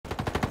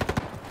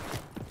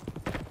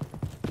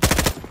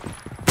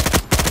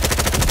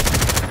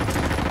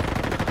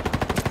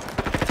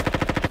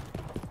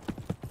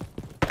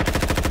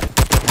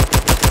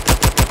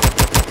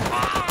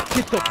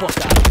the fuck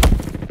out of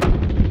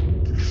here.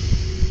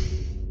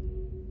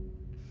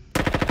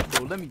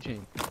 Bro, let me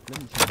change.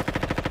 Let me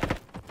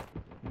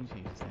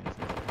change the settings.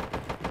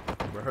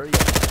 Bro, hurry up.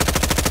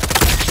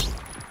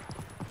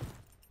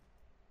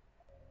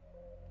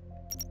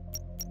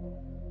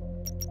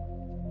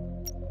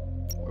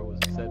 Where was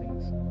the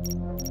settings?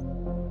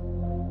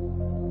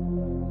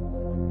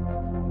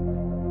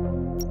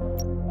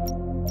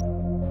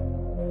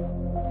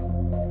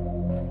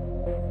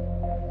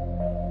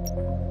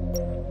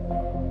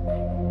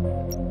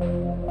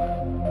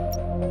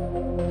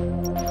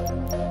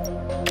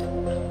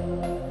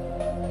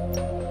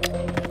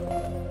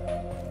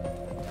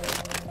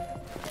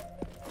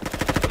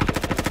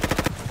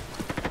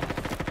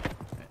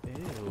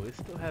 Ew, it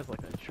still has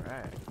like a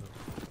track.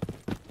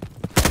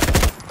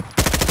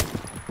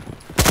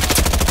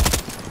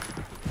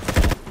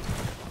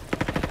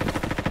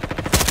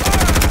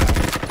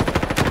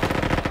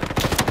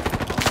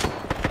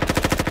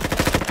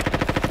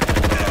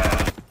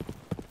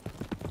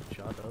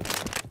 Shut up.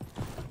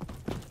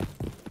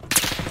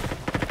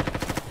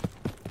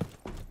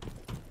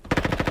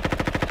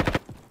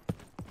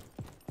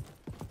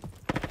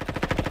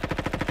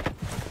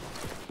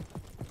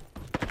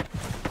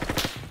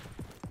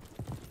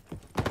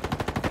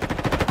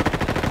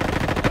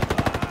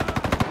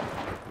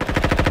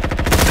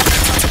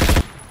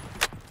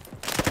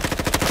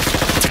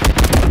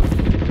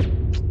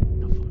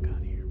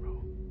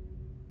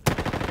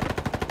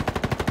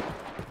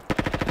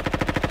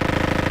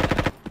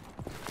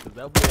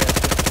 That boy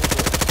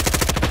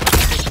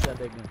that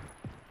big gun.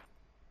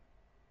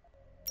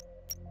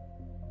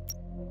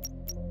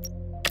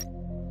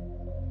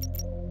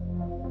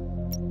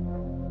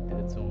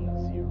 Dead zone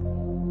is 0.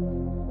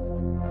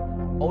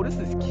 Oh, this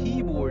is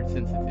keyboard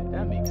sensitive.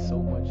 That makes so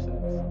much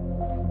sense.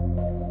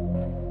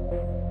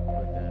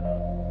 Put that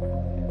up.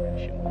 Yeah, that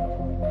shit went up.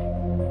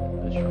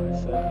 Let's try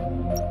 70.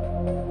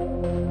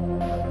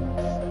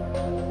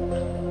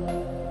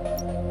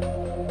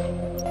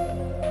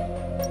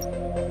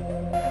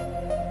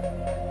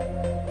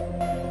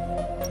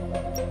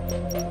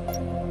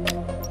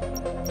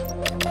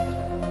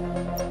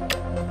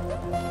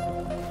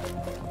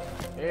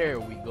 There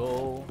we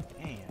go.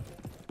 Damn.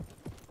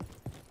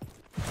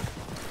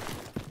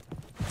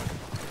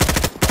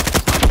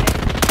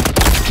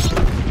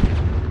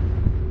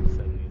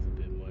 70 is a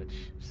bit much.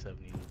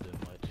 70 is a bit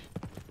much.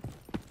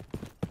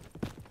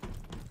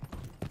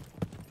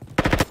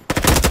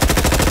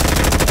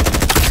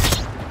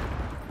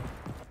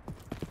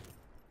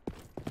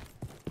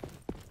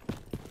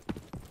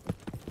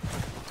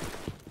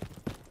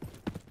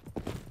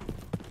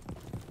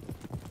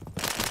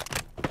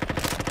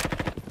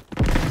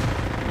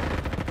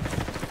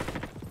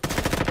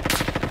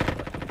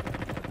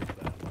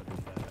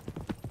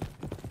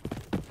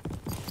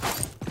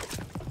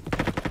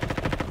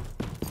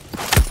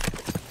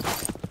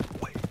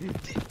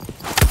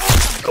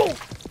 Go!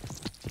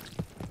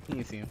 You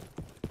can see him.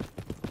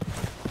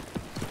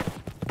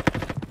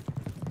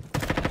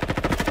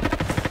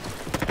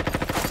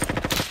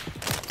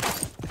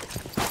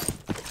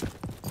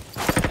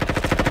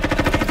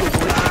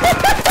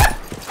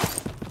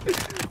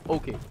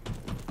 Okay.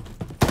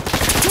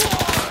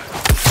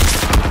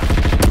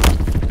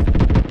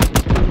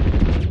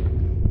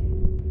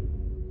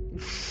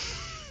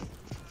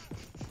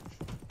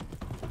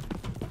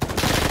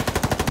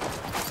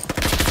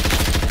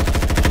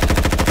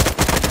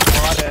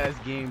 Ass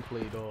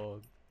gameplay,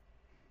 dog.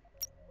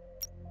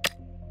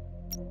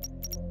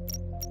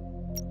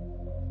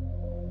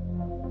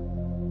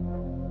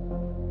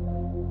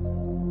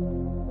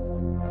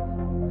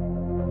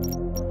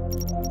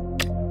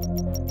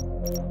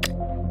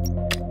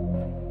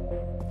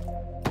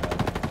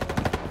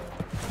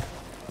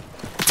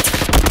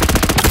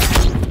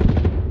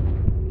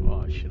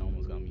 Oh shit,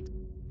 almost got me.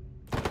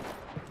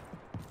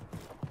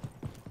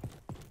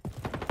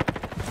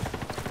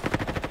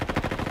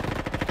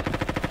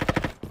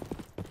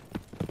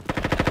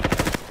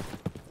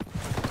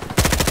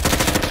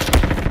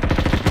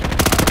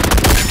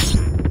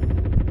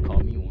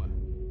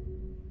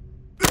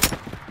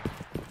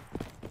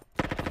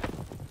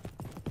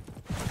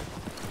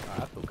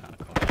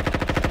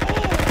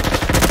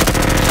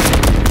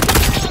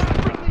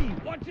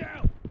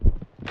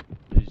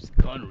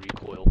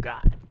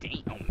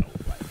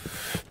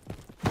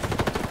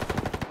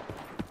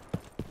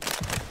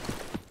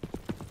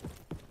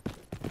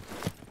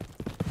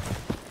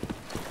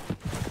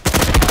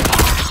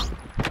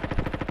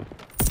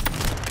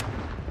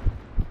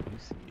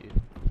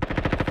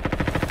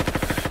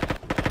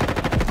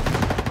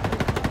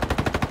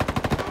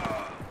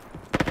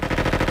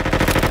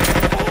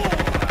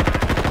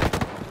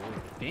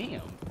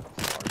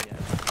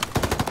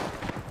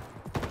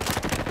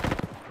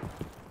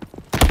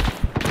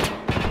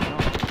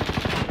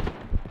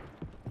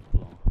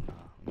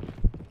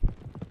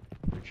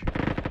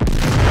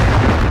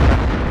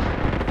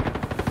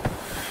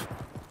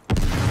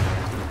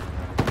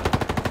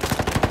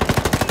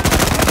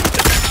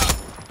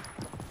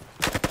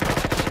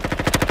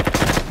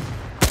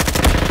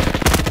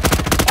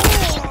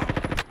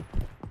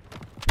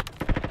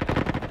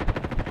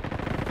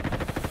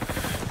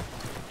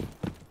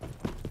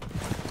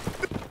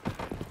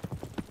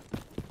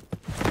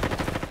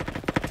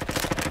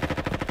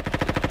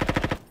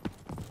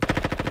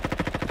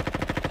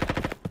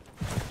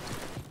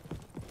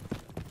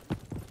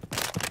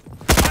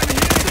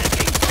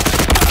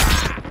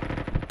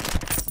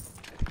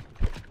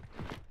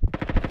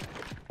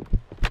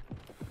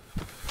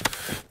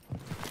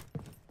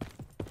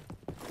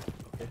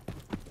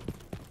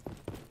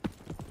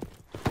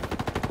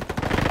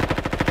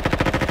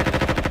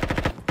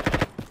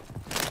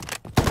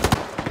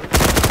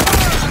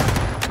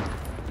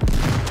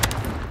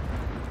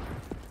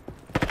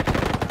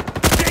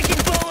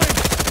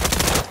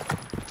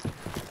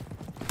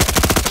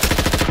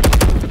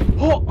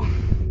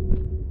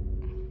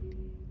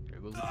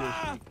 kill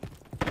streak.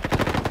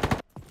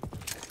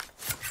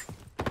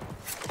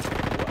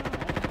 Wow,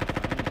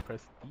 I didn't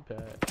press the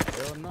D-pad.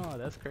 Hell no,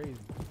 that's crazy.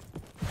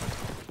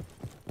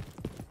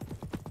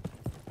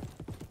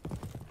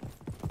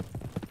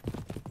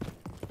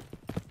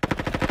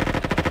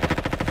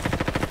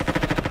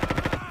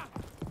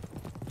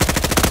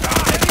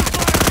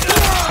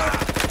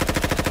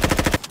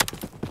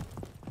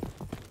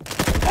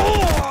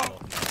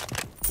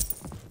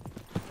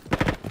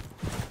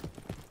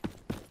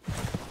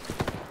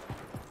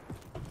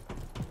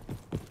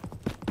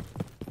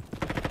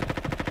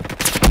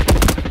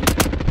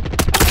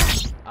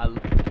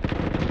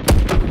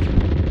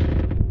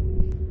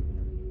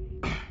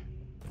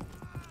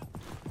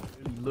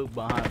 Look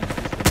behind me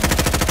just to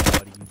make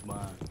somebody use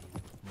mine.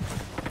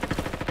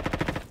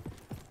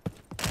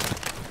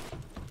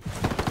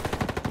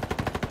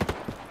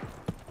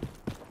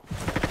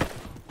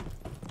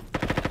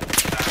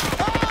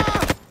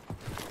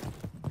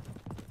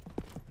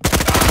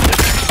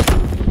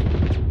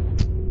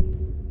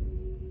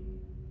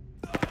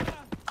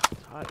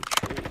 How to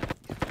trade?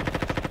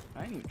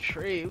 I ain't even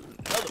trade. It was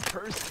another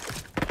person.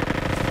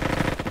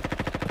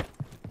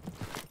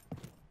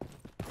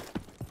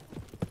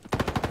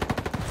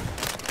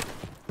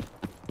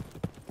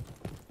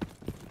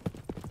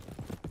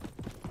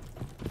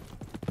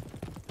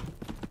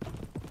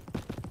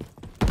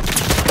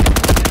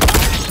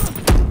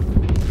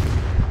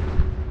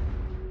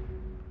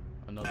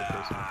 Another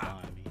person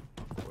behind me,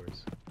 of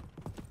course.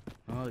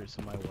 Oh, there's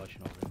somebody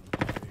watching over me.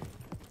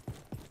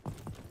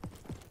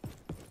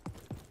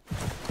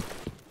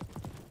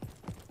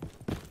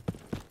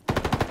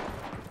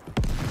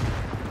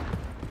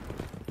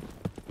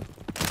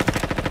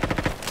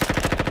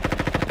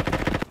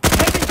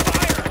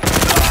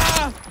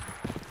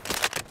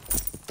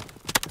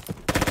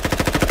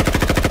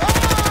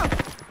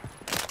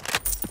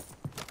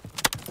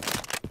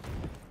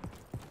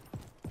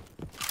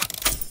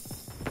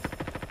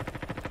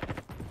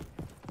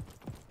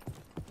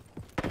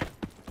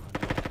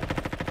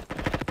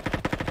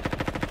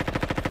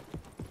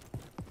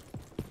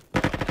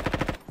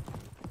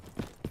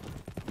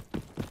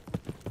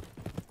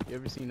 You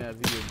ever seen that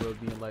video, bro,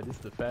 being like, this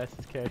is the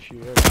fastest cashier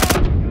ever?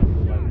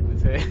 Like, with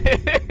his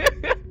head.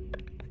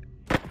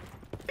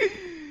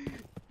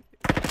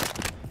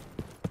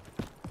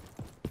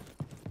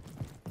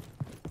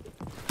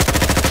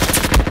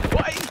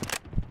 What?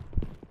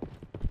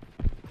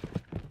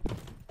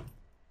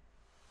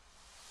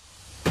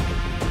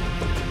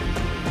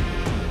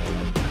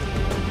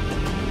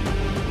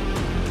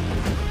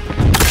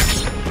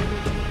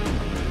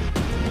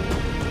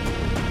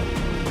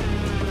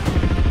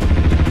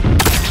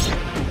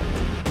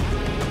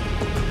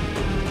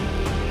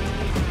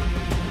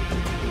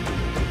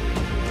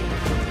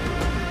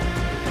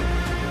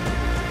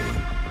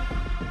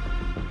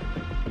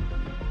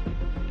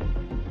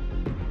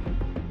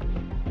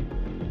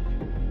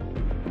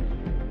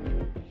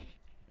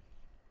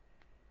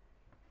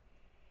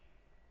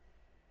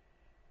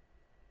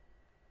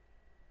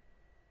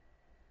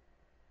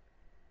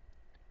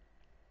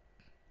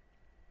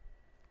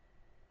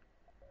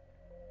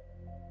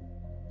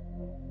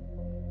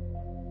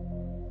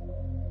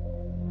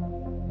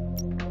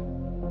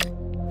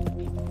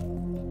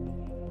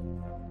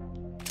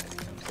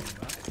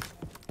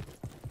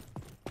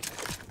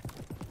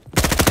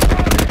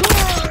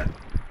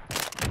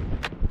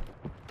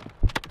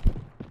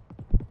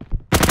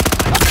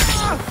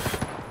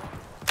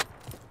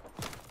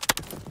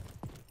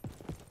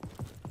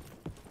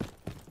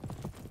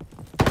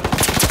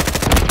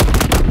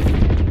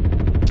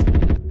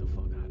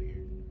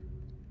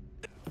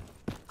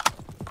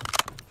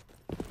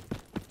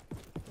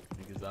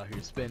 Out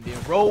here spending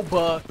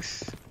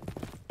Robux.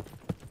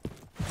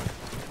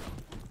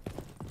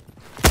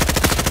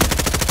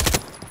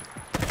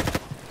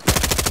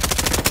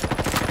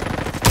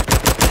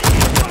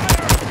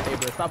 Hey,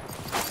 bro, stop.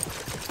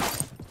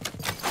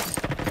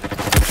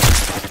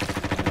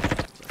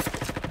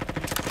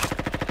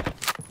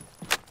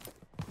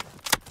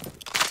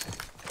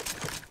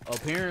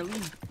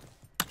 Apparently.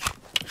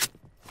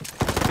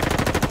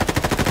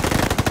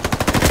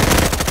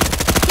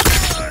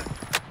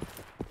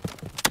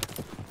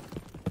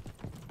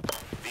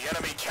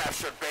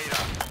 Captured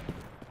Beta.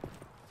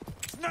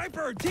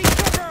 Sniper, take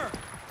cover!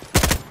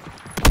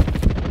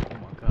 Oh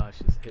my gosh,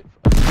 it's hit.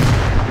 1,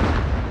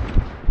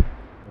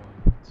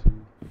 2,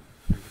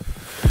 3.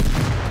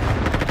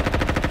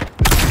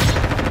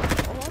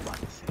 Oh, I'm about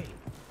to say.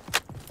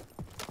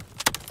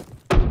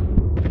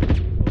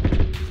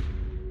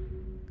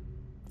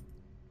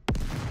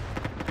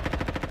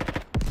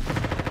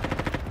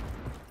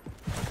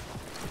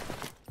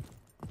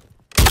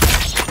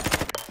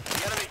 The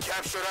enemy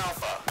captured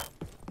Alpha.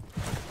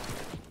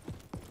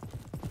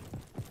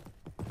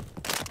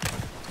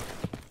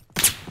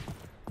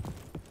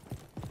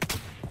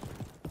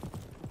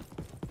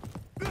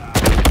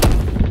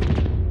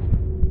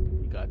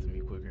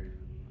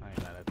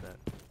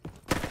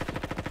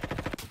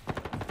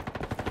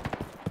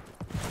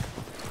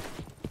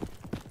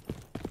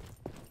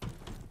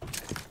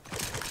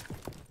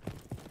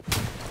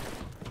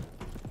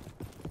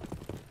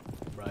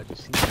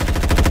 See?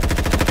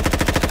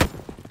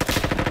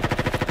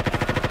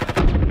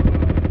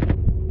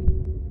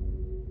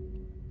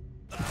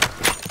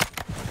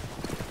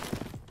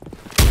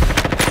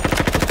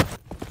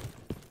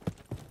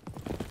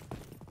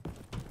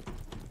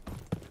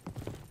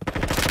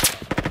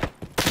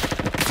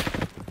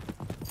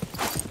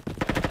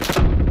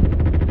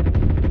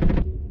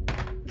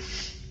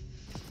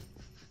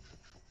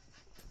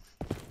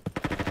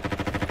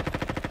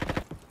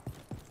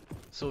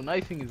 So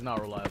knifing is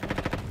not reliable.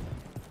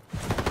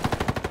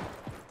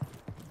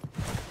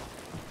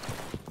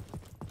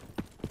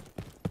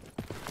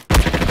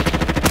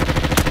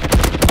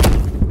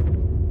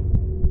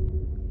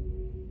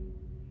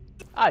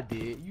 I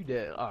did. You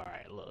did. All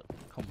right. Look.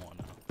 Come on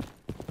now.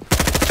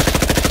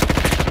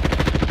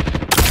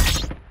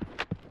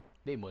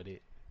 They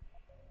mudded.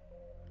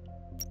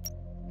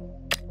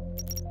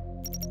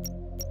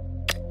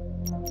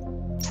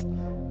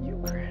 You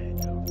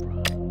cracked up,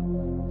 bro.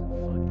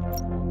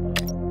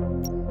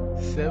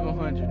 Fucking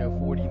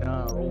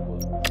 749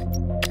 Robux.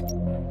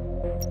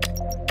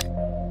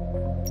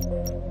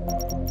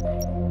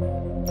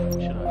 What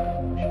should I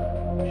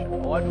do?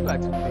 Oh, I do got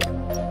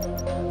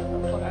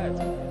 250. Fuck, I had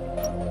 250.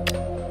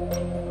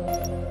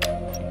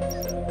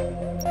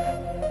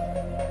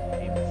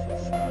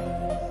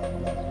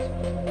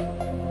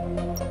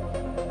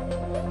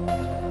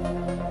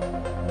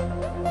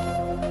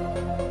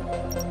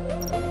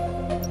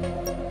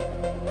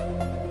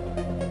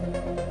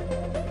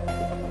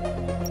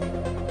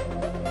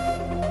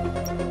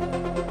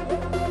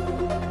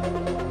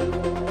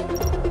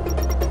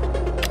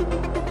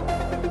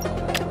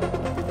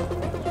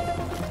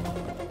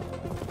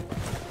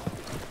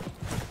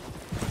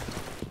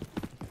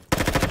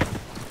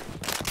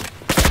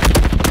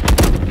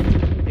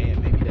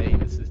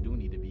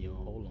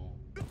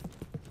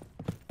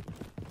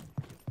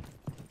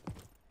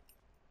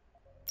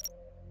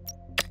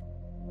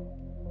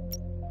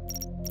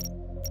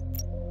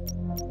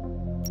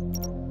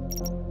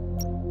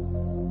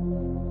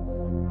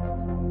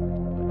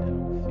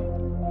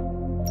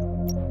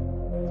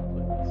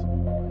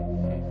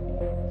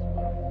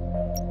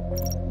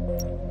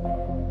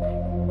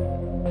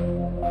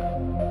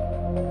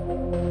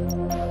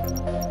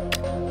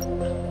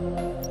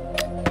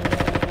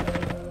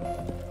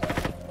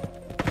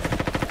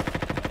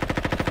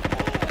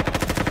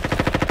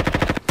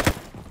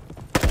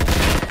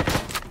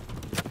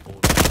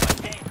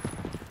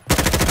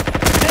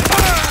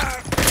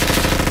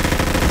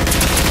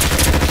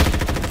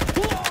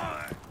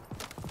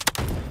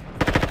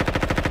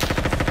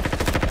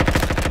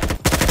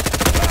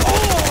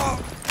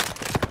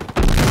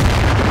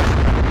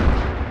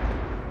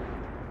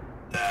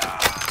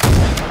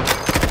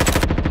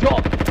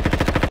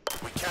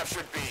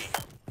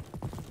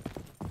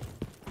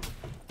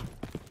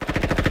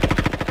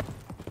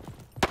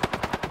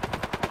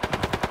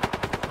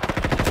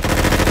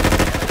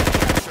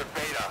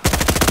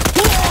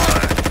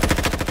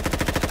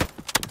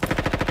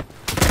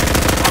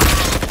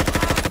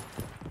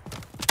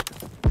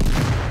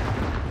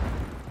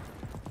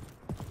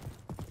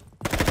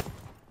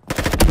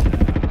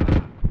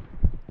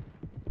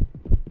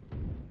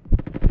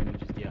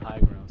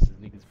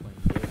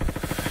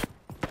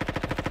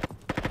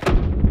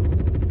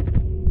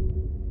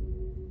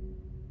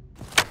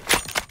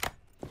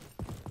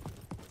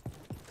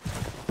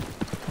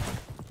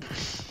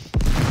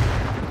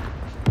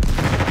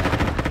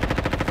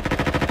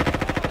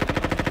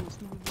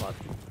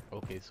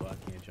 So I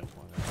can't jump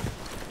on that.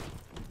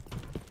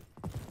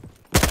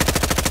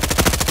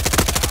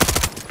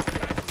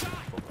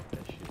 Fuck up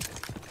that shit.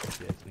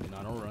 Yes, nigga, no,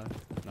 don't run.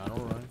 No,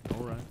 don't run.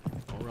 Don't run.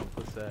 Don't run,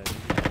 puss ass.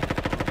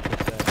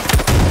 Puss ass.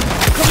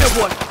 Come here,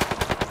 boy!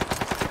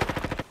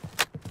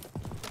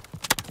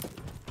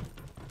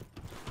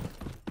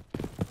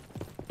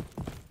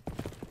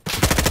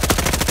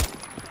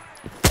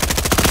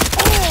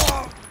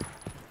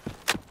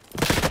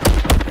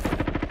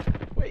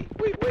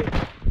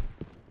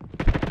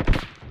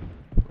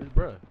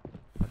 Bruh,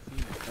 I see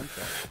you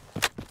gunshot.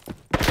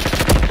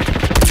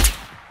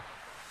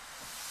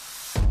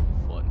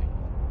 Funny.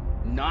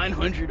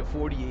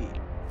 948.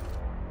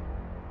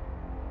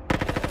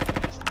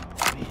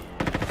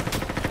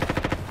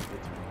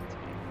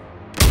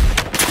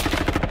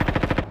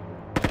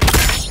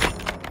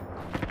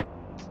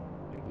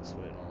 Niggas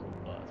sweating on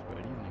Roblox, bro.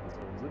 These niggas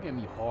hoes. Look at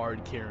me hard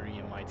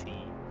carrying my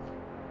team.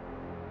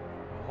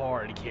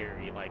 Hard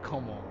carry, like,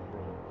 come on,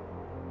 bro.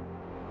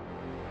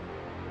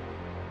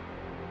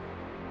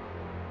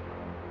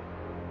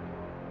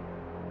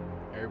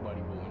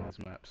 Everybody will win this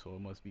map, so it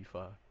must be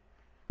 5.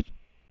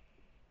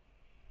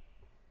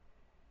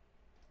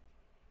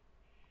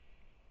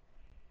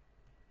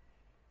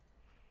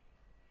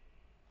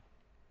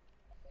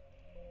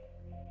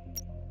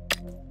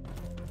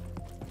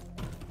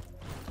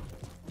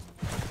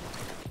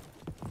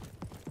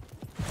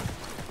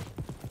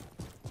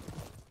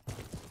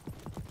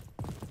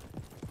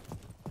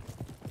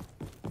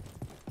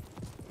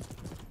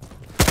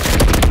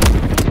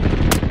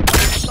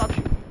 Stop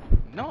shooting.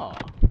 No.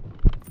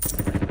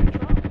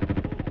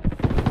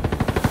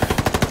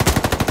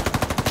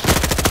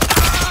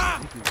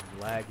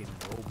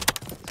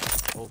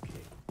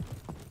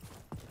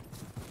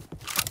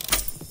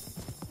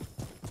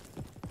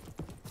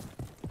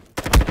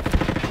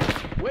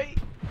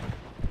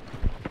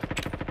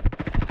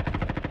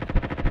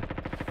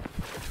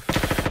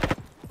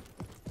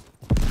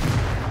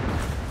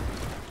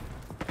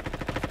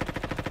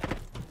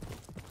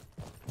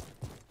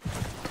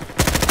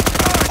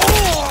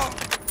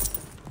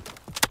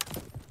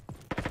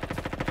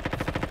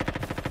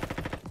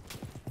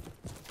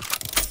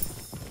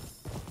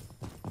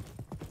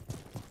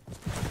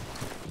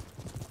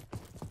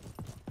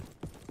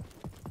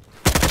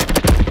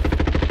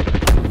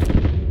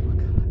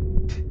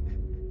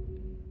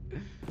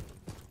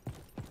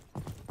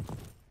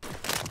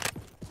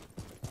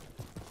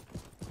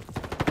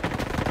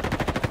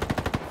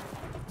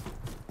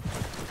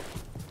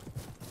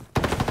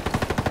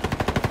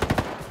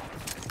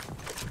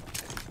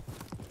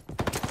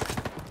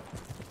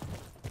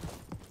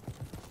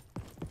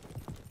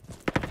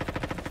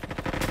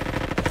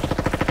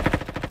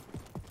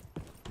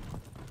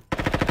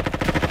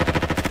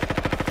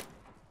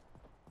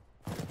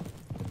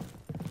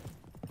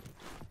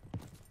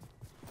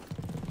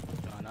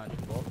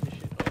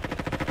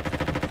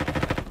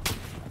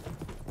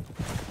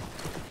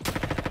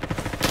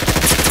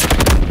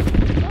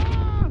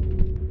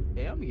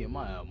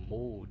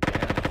 Oh,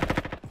 damn.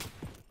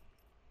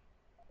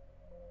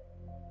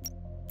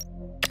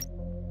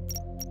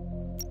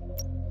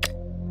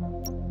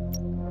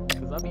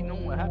 Cause I be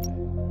knowing what happened.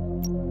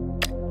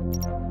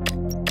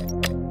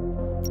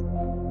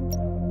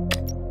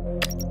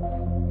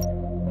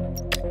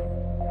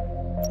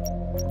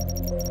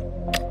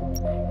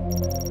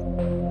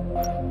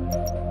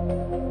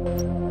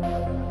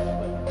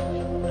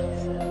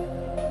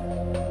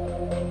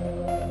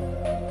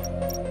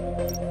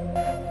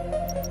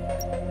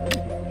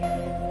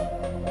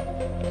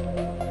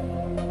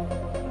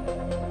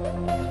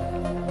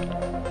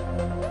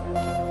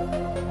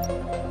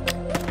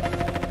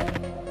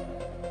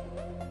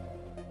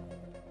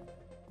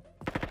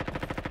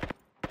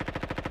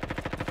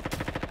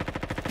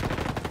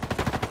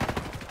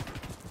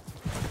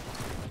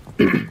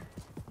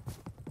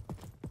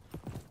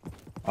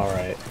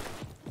 Alright.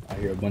 I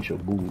hear a bunch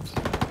of boobs.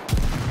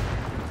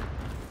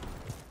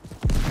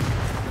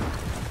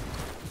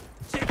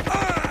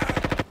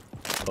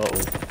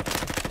 Uh-oh.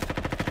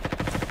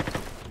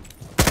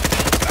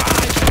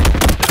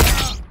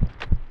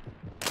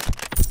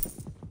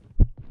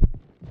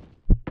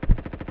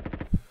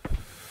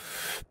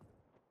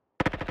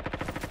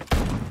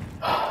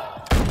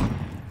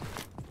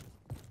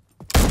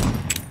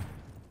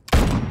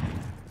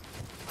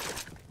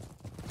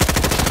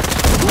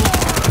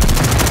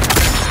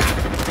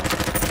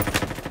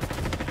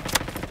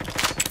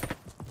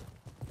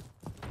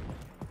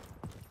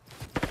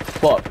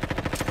 Fuck.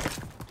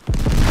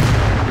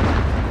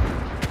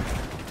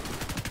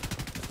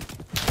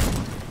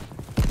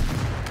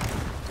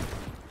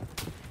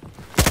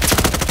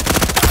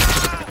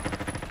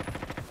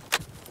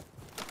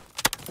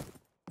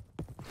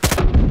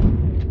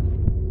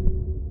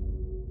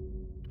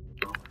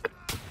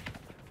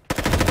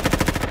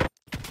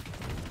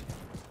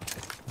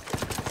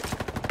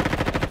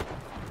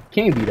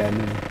 Can't be that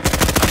many.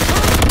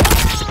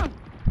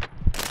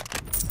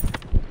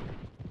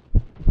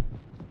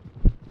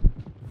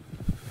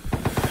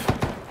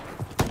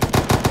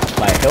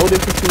 Like held it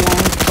for too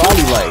long.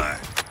 Probably like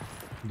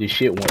this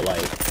shit went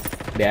like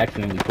they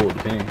accidentally pulled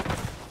the pin.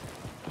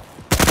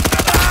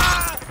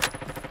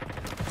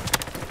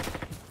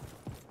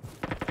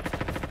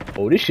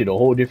 Oh, this shit a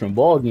whole different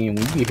ball game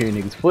when you can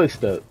hear niggas'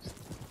 footsteps.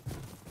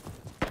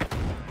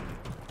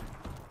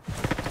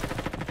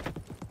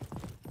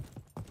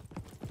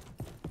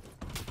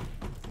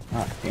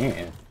 Ah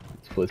damn,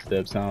 this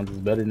footstep sounds is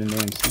better than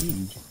damn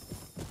Siege.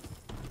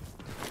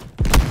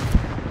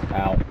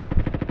 Ow.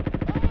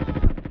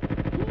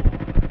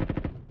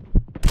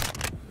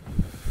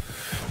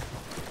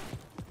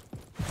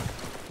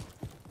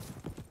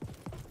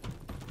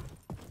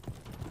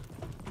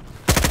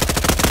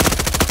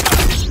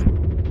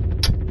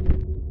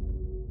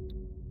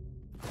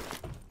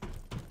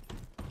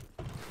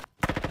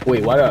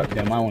 Wait, why not?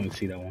 Damn, I want to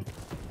see that one.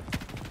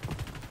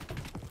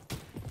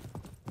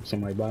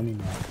 Somebody buy me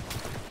now.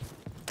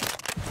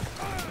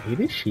 Hey,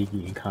 this shit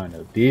getting kind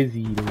of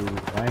busy,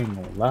 dude. I ain't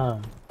gonna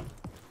lie.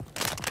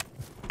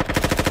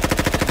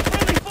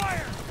 Friendly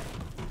fire!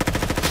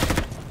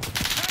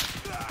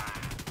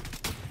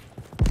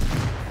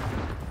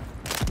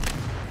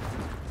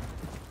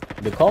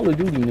 The Call of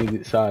Duty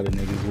nigga side of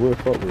niggas will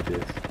fuck with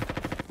this.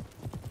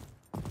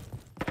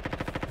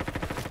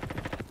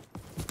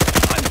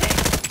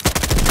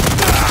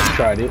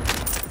 Tried it.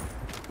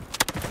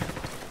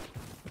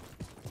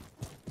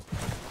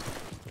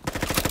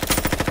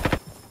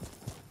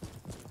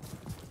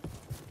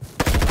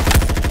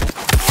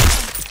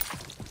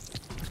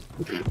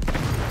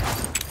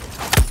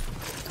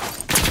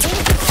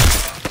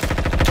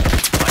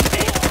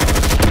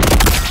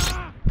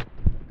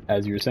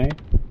 As you were saying?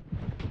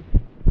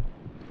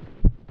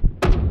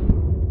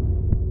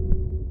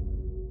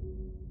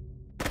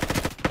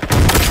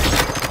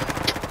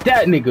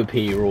 That nigga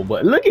payroll,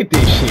 but look at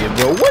this shit,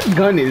 bro. What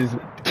gun is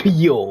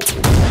yo?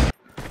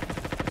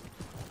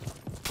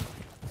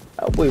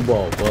 That boy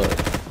ball, bud.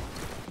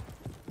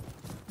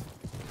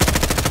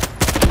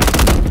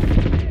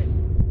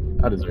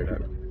 I deserve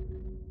that.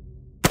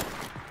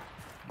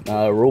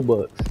 Nah,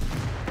 Robux.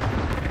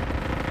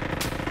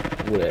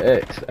 With an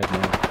X, I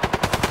can.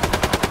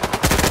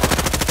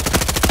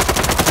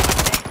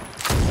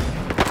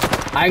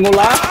 I ain't gonna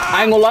lie.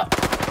 I ain't gonna lie.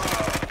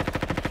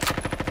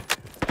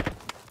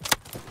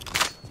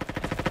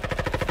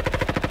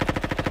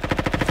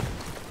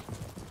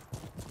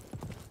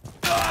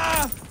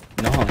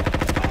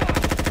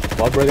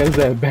 Why bro got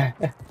that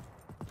bad?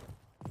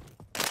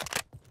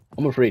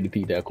 I'm afraid to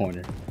peek that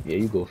corner. Yeah,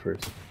 you go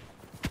first.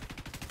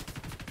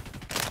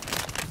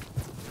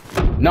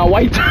 Now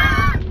why you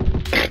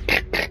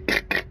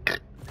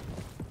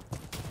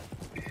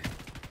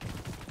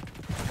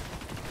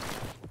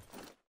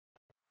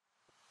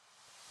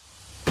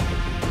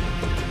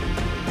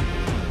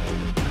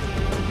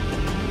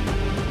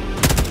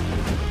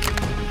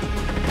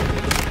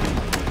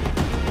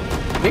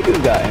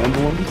niggas got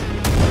emblems.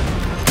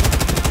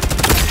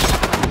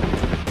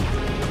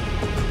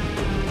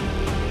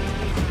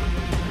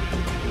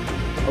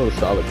 Oh, a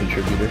solid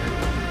contributor.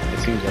 It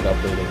seems like I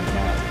played every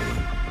map.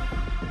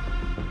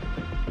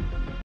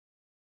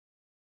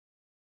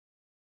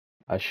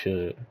 I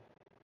should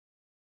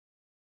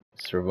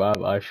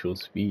survive actual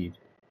speed.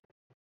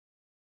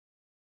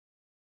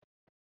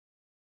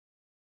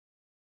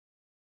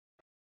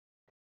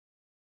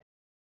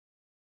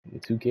 The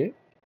 2K?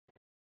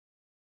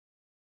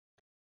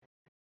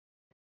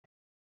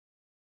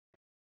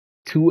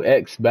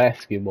 "2X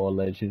Basketball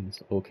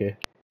Legends." Okay.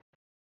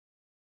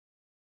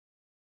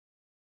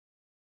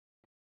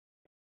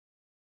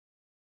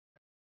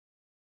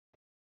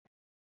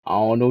 I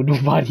don't know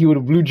nobody with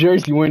a blue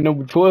jersey wearing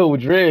number 12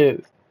 with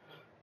dreads.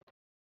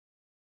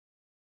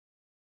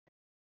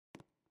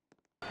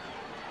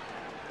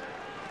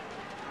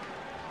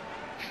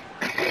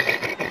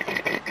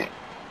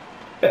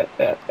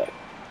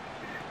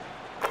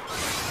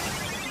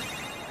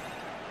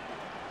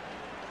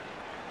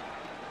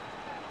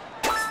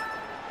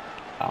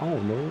 I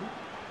don't know.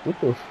 What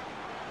the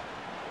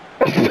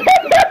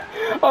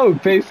I'm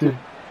pacing.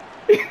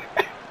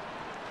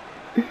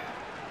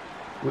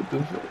 What the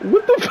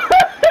what the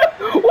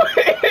what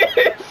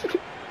is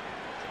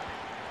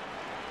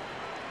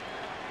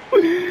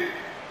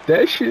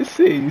that shit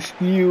say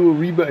steal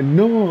rebound?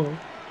 No.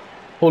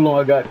 Hold on,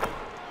 I got it.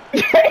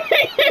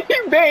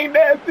 Bang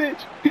that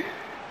bitch.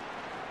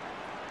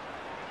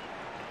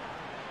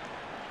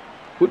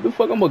 What the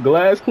fuck? I'm a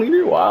glass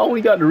cleaner? Why I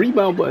only got the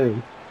rebound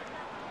button?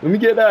 Let me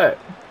get that.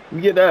 Let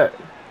me get that.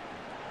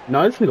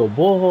 Nah, this nigga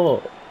ball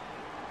hog.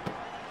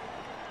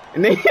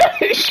 And they got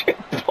this shit.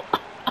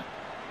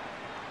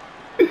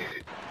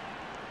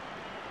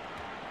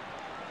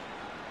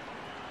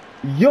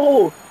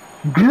 Yo,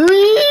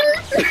 green.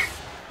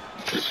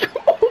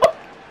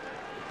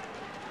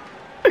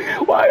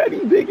 Why I got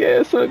these big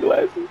ass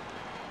sunglasses?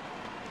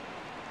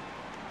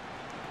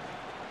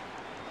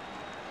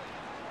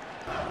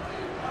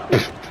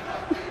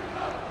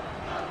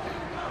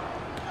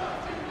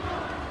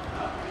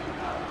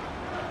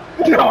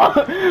 No,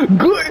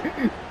 good.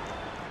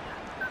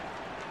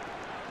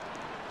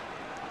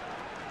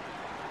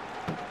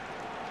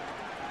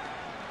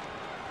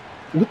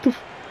 What the?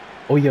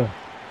 Oh yeah,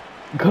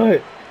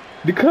 cut.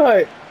 The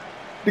cut.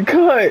 The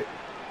cut.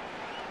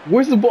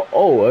 Where's the ball?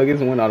 Oh, I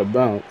guess it went out of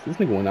bounds. This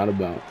nigga went out of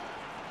bounds.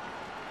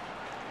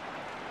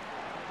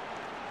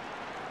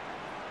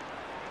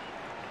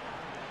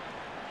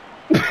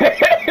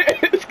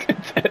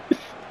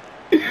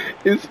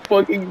 It's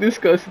fucking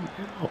disgusting.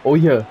 Oh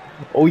yeah.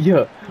 Oh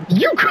yeah.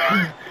 You.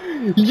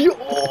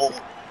 Yo.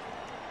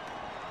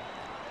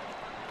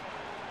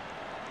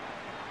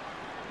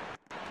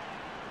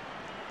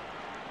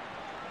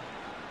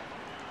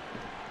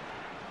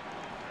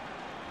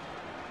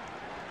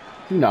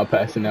 He's not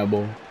passing that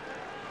ball.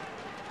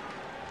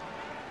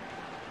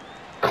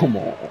 Come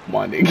on,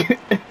 my nigga.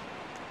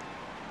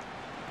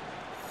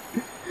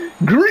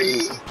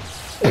 Green.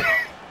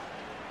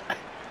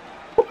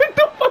 What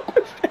the fuck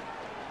was that?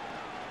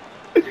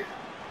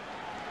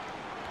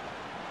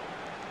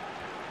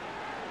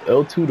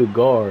 L2 to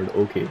guard.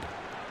 Okay.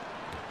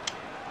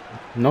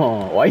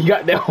 No, why you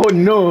got that? Oh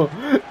no.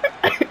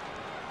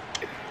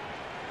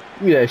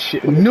 Give me that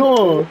shit.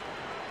 No.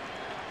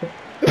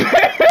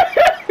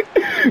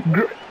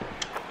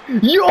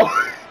 Yo.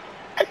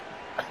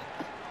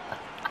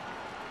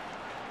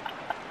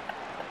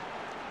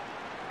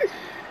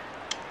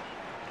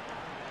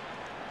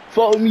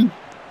 Follow me.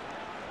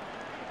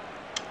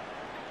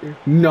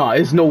 Nah,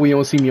 there's no way you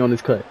don't see me on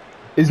this cut.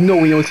 There's no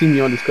way you don't see me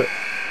on this cut.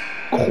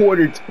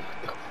 Quartered.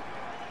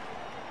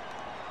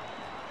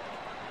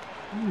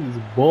 He's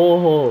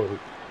ball hog.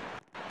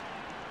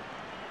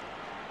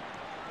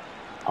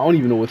 I don't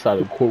even know what side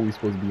of the court we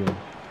supposed to be on.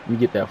 Let me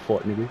get that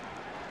fault, nigga.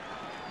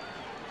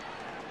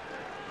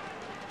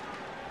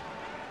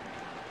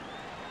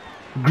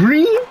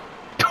 Green?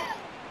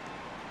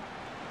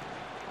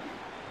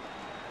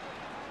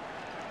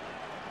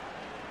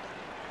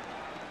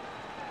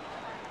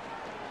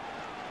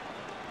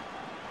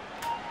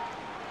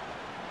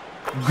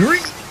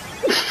 Green?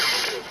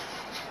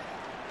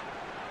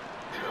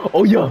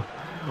 Oh yeah.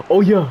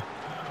 Oh yeah.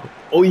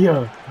 Oh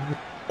yeah.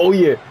 Oh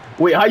yeah.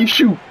 Wait, how you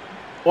shoot?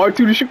 R2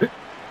 to shoot?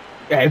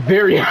 Yeah,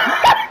 very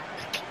high.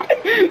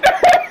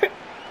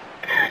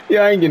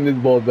 Yeah, I ain't getting this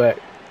ball back.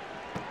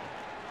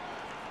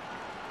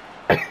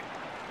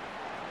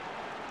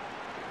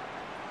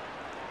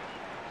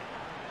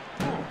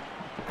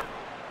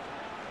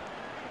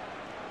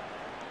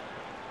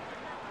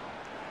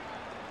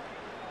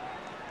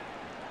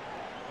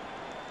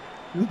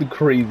 This is the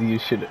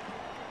craziest shit.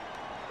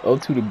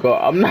 L2 to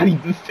guard. I'm not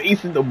even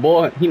facing the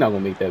ball. He not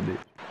gonna make that bitch.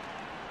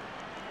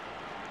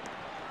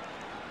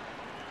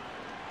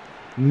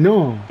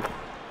 No.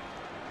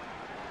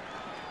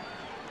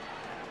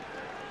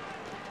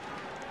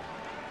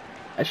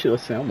 That shit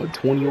was saying I'm a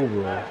 20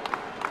 overall.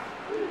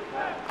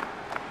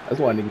 That's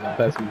why niggas not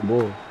passing the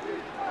ball.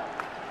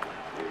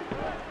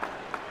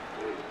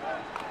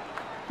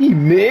 He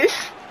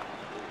missed?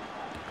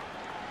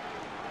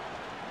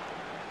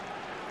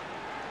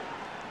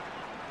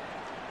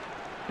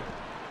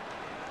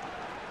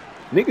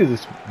 Niggas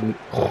is...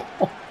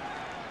 What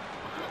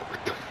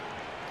the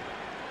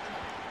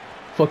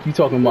fuck you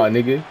talking about,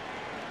 nigga?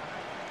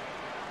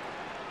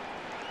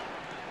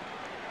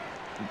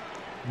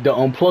 The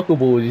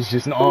unpluckable is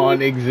just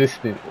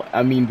non-existent.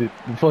 I mean, the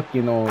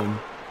fucking God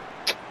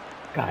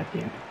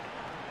damn it,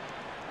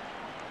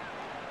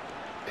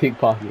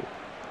 pickpocket.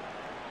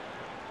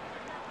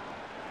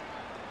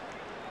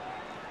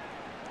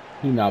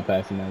 He not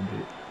passing that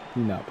bitch.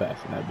 He not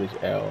passing that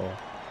bitch at all.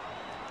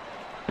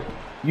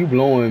 You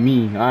blowing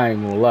me? I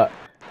ain't gonna lie.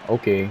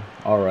 Okay,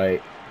 all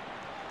right.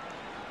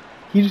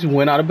 He just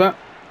went out of bounds.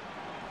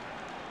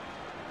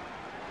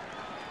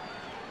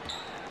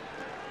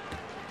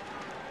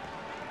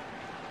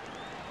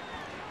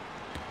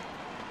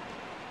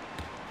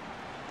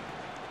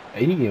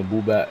 Hey, he getting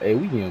booed back. Hey,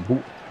 we getting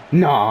booed.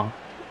 Nah.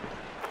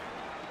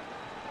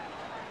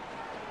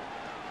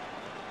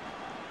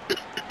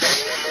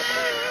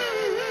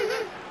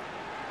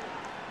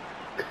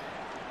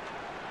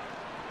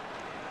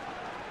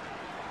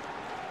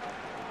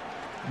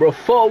 Bro,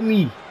 follow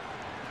me.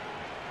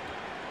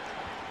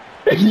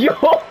 Yo.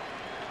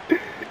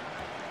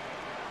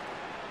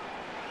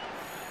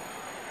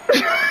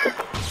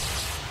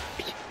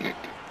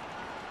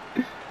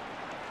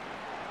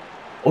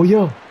 Oh,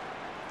 yo.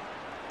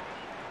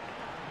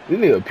 This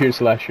nigga a pure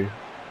slasher.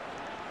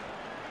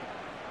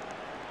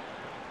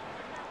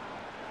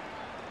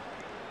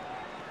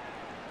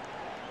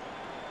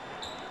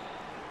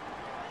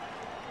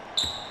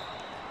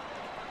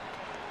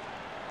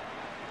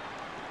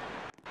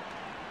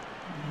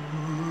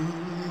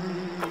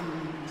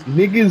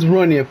 Niggas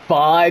running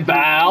 5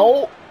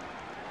 out.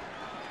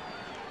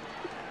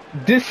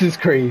 This is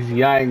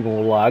crazy. I ain't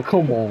gonna lie.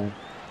 Come on.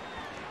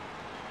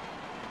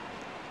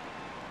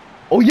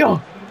 Oh, yeah.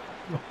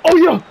 Oh,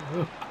 yeah.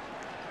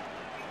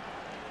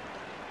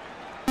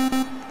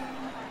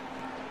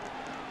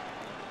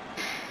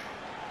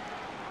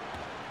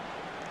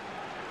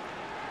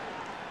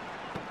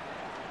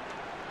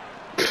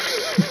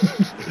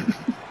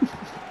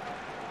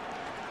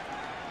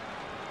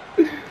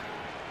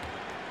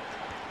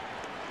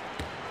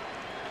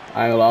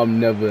 I'm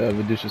never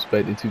ever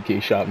disrespecting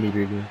 2K shot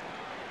meter again.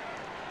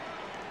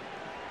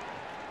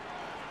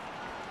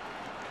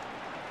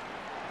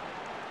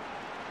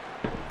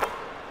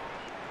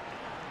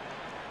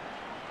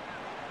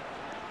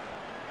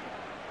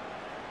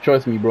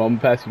 Trust me, bro. I'm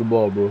gonna pass you the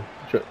ball, bro.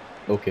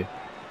 Okay.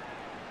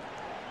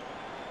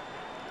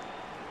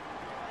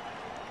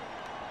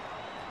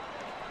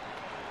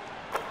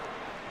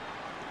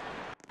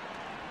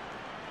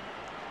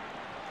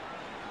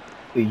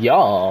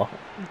 Y'all.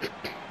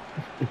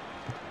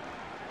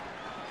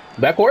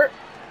 Backcourt?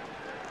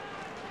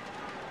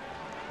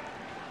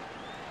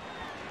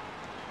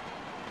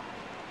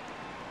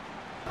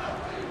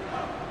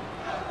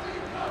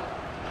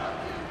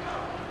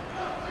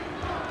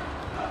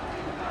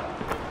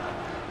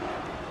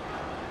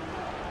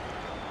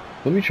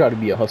 Let me try to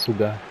be a hustle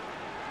guy.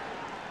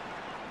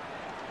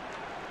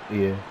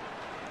 Yeah.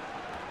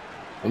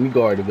 Let me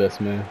guard the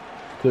best man.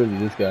 Clearly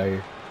this guy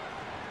here.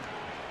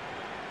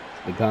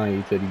 The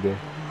Kanye teddy bear.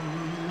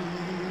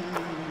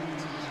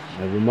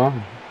 Never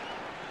mind.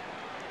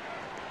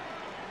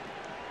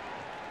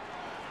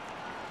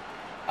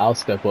 I'll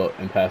step up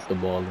and pass the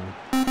ball in.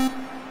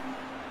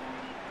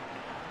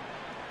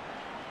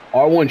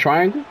 R1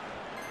 triangle?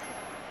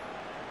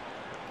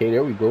 Okay,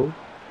 there we go.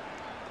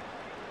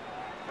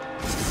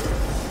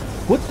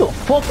 What the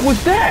fuck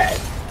was that?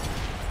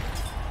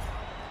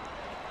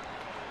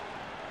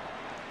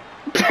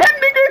 That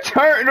nigga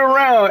turned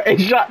around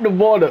and shot the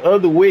ball the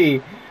other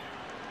way.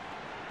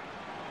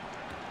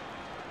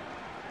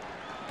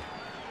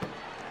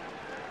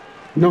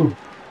 No.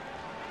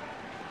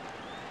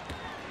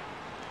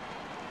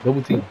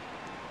 Double team.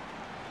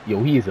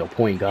 Yo, he is a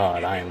point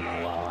guard. I ain't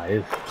gonna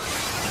lie.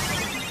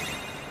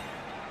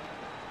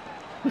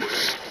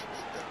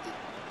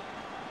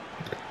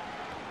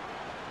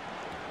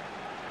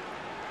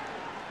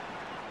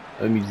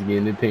 Let me just get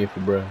in the paint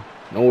for bro.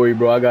 Don't worry,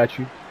 bro. I got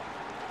you.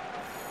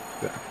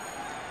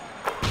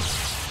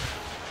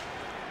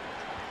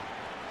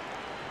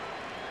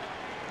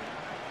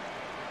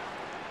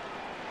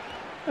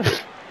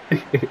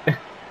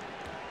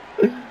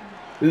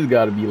 This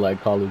gotta be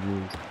like college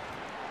rules.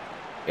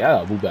 Yeah, I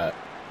gotta move back.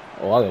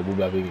 Oh, I gotta move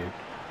back again.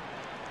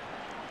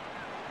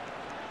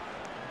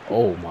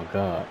 Oh my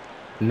god.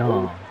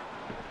 Nah.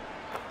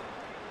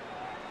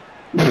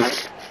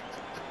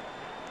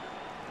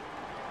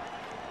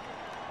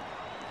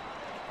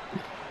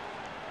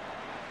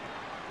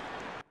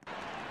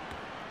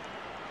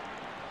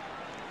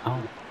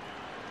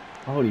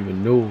 I don't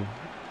even know.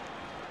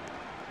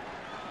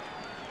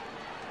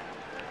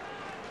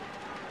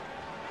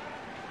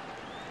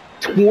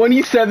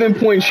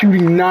 .27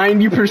 shooting,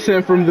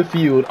 90% from the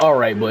field. All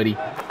right, buddy.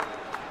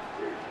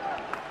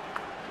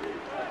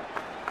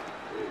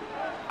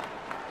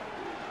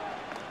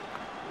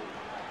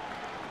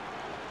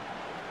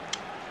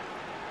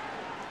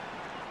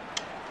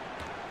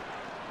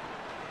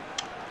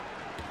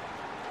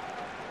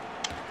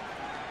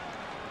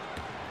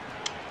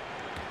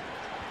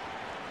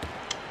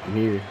 I'm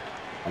here.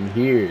 I'm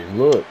here.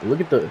 Look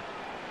at the.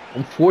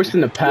 I'm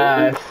forcing the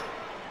pass.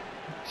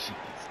 Jesus.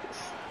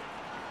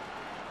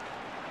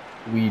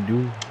 We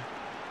do.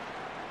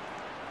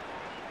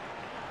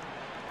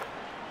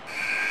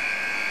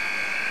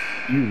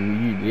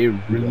 They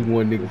really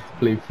want niggas to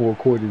play 4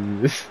 quarters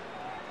of this.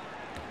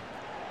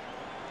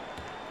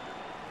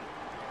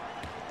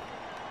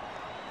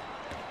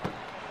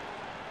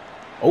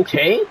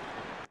 Okay.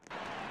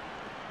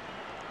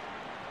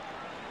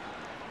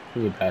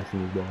 He ain't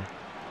passing this ball.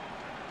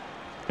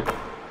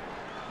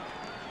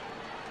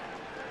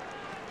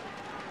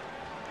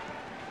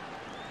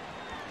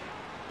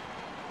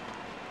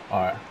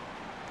 Alright.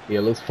 Yeah,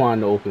 let's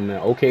find the open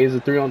man. Okay, it's a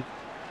 3 on.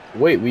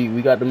 Wait,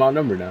 we got them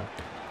outnumbered now.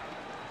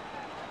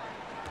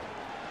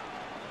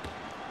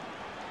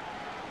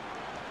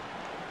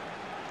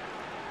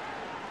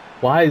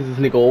 Why is this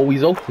nigga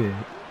always open?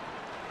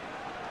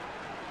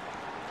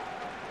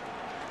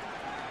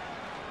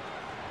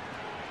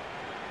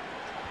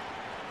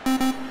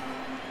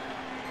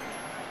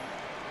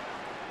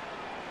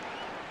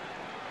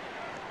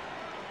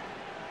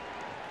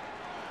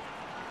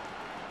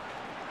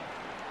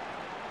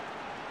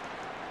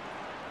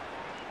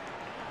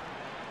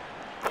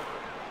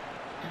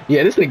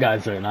 Yeah, this nigga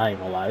is certain. I ain't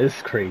gonna lie, this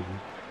is crazy.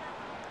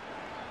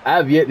 I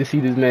have yet to see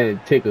this man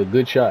take a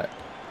good shot.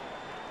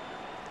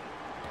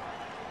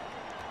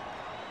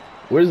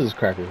 Where's this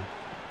cracker?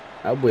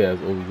 That boy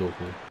has always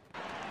open.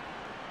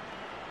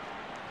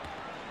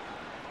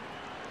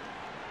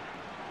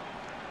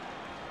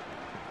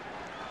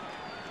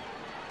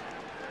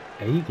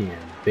 Hey, he getting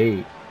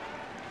bait.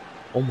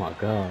 Oh my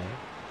god.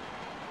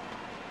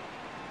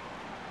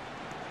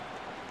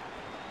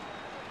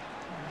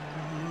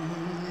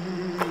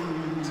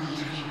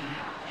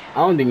 I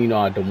don't think you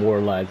know how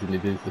demoralizing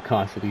it is to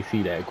constantly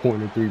see that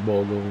corner 3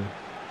 ball going.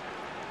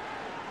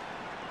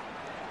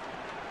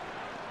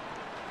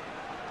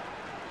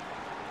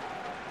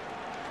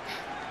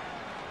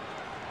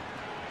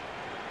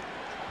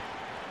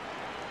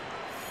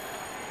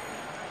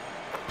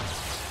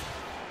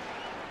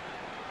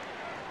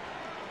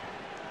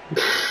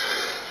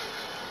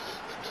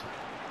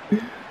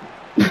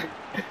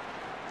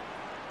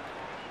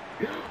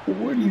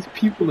 Who are these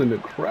people in the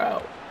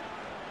crowd?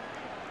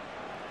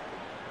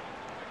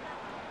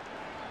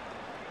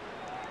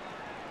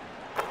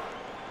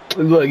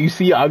 Look, you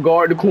see, I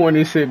guard the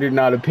corner center,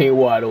 now the paint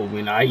wide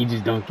open. Now he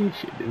just dunking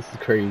shit. This is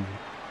crazy.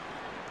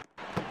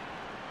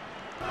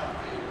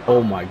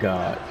 Oh my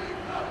god.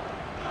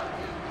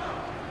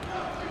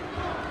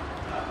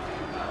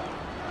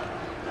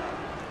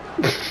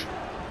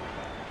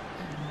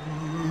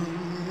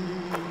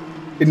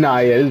 Nah,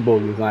 yeah, this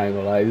bogus. I ain't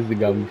gonna lie. This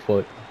got me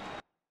fucked.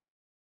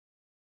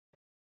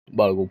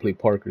 About to go play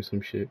park or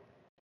some shit.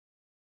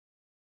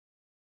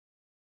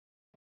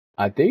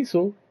 I think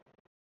so.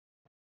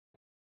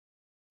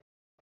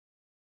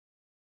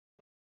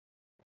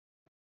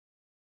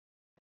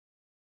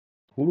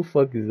 Who the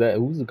fuck is that?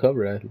 Who's the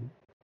cover athlete?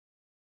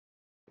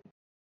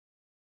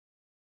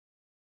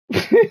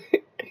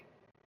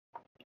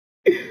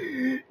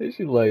 That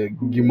shit like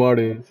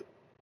Guimardez.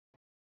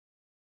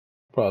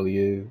 Probably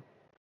is.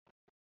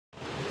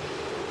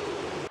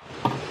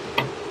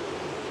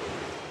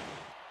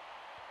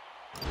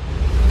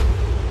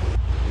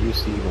 You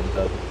see him on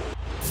top.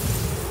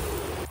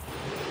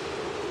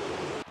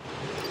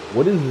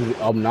 What is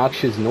this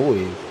obnoxious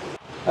noise?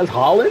 That's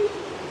Holland?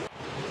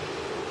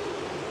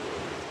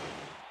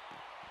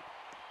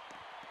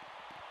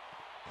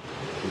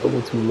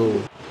 Double too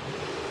low.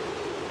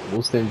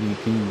 Most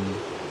MVPs.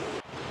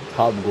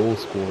 Top goal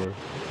scorer.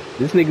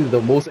 This nigga's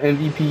the most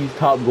MVPs,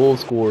 top goal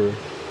scorer.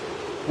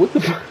 What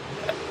the fuck?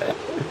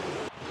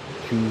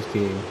 Choose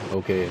team.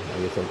 Okay, I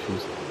guess I'll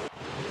choose.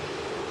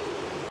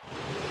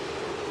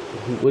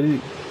 What is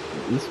it?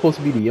 Is this supposed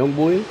to be the young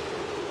boy?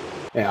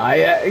 And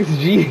Ajax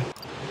G.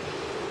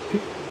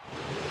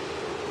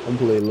 I'm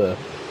playing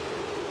left.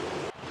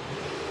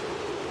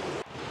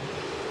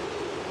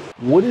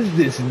 What is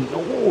this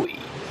noise?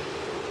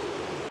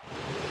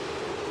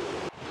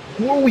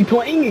 Who are we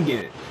playing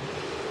against?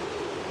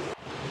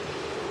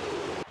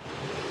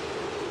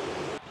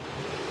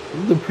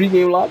 Is this the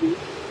pregame lobby?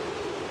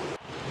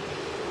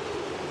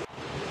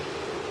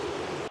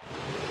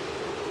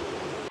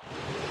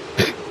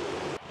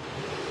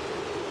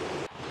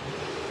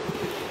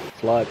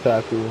 Slide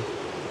tackle,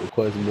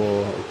 request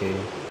ball, okay,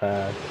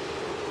 pass.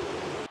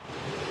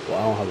 Well,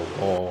 I don't have a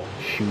ball.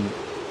 Shoot,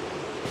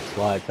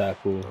 slide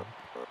tackle,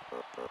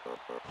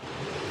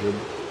 dribble.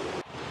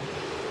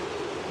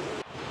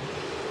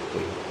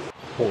 Wait,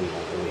 hold on,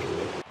 wait.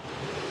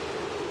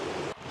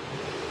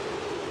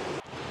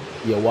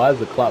 Yeah, why is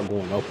the clock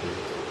going upwards?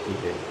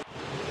 Yeah.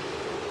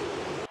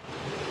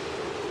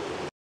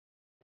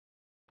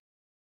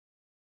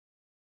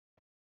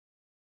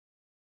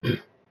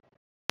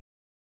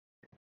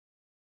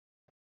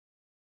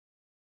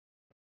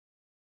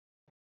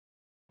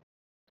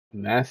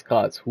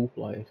 Mascots hoop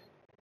life.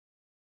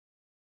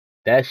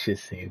 That shit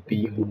say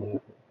B1.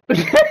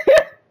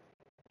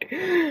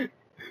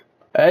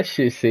 That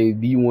shit say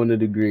B1 of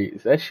the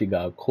greats. That shit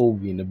got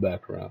Kobe in the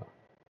background.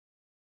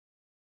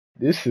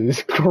 This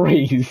is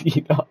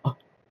crazy, dog.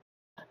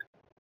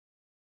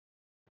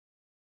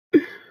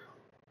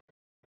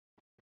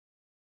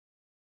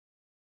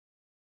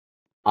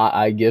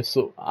 I guess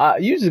so.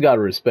 You just gotta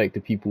respect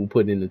the people who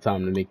put in the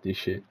time to make this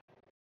shit.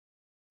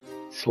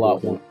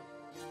 Slot one.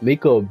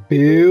 Make a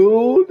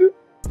build?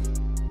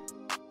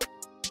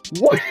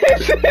 What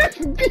is this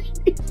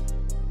beat?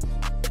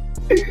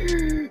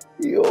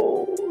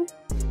 Yo.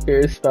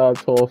 Hairstyle,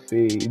 tall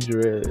fade,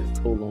 dreads.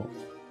 Hold on.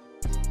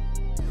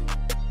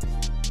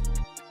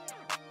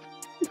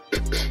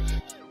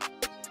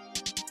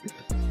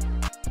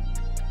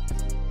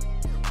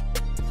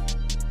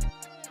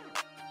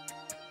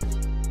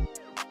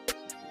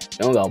 They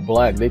don't got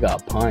black, they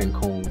got pine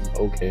cone.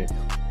 Okay.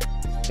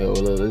 Yo,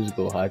 let's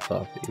go high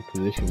top fade.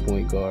 Position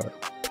point guard.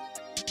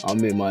 I'll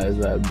make my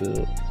exact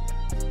build.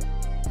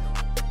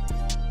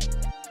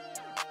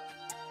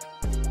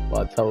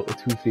 Watch out,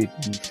 250,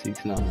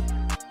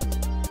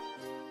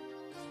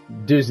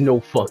 6'9". There's no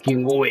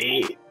fucking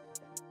way.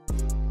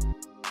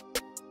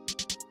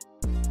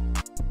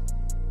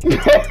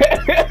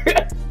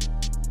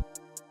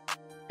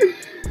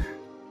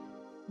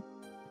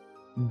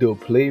 The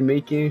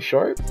playmaking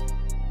sharp.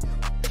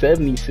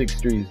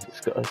 76 3 is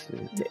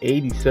disgusting. The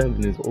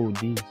 87 is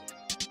OD.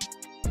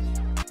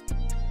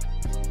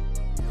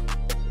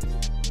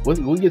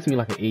 What gets me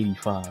like an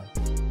 85?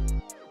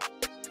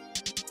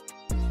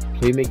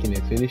 Playmaking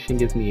and finishing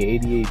gets me an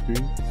 88 3.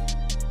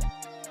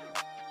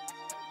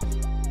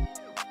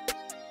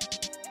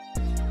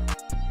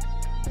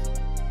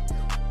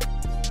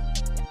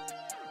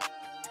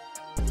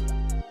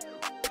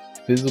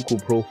 Physical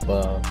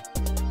profile.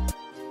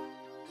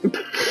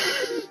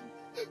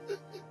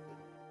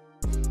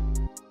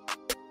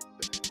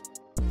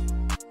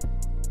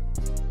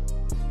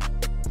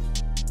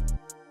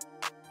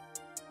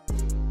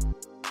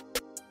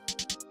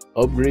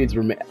 Upgrades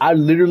remain. I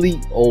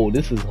literally. Oh,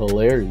 this is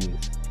hilarious.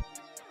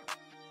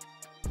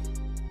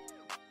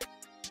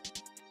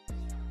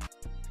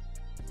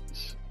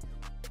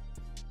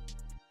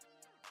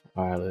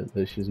 Alright,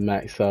 let's just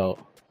max out.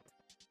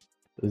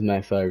 Let's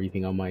max out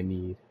everything I might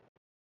need.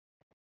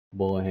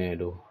 Ball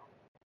handle.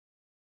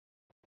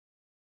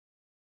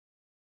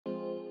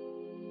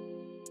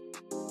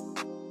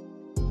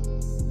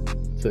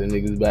 So the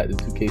niggas back to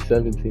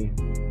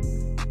 2K17.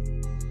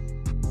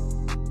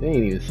 They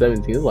ain't even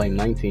 17, it's like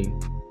 19.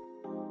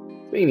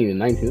 They ain't even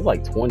 19, it's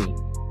like 20.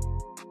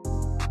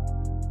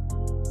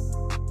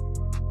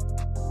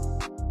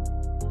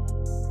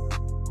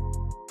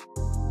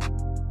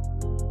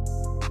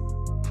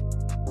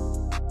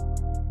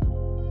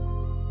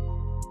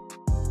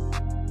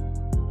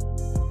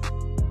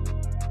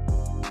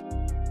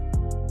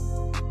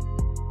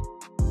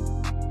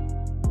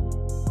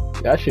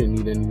 Yeah, I shouldn't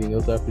need anything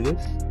else after this.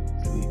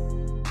 Let's see.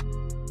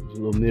 Just a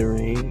little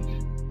mid-range.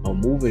 A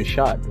moving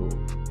shot, though.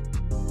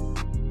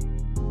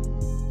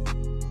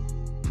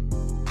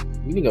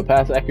 You think a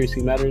pass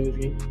accuracy matter in this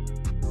game?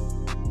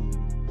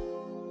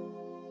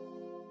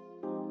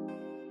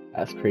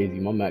 That's crazy.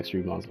 My max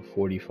rebounds are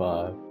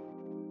 45.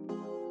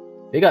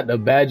 They got the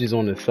badges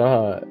on the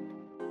side.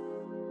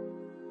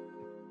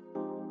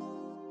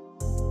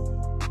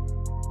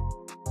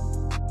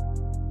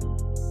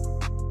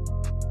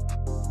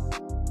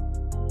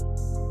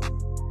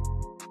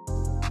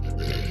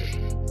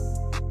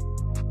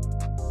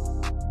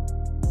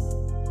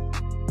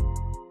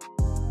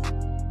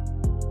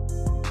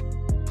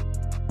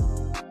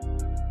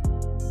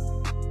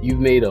 You've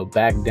made a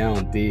back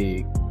down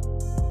big.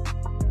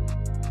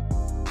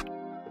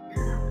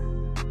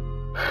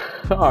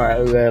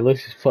 Alright, man,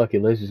 let's just fuck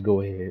it. Let's just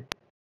go ahead.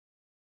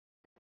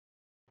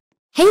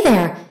 Hey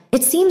there!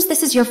 It seems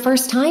this is your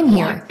first time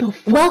here.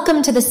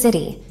 Welcome to the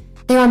city.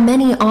 There are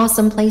many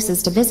awesome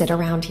places to visit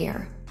around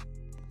here.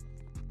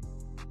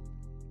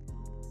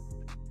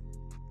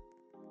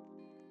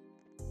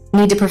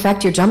 Need to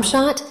perfect your jump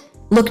shot?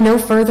 Look no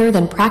further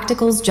than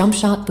Practical's jump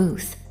shot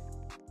booth.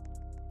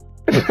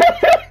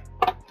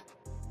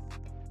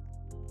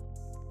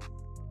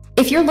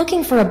 If you're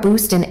looking for a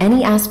boost in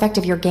any aspect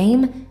of your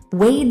game,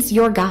 Wade's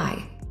your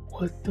guy.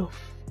 What the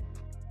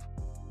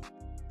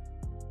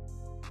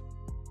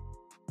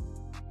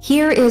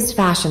Here is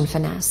Fashion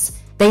Finesse.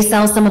 They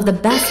sell some of the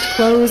best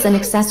clothes and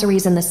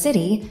accessories in the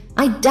city.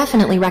 I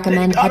definitely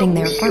recommend heading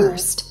there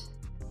first.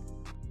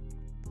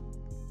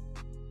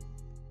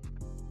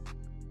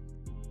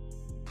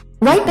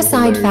 Right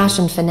beside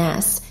Fashion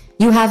Finesse,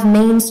 you have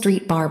Main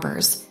Street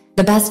Barbers,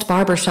 the best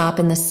barbershop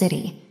in the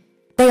city.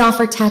 They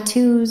offer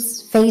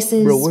tattoos,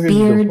 faces,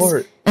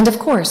 beards, and of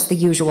course the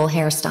usual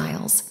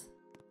hairstyles.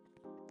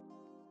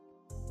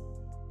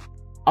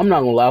 I'm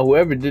not gonna lie,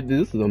 whoever did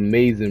this is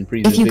amazing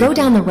presentation. If you go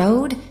down the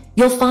road,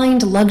 you'll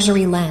find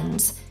Luxury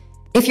Lens.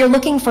 If you're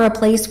looking for a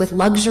place with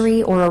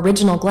luxury or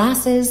original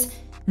glasses,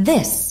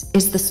 this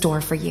is the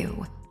store for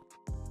you.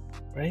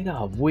 They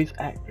got voice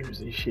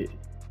actors and shit.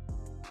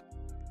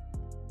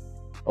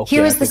 Okay,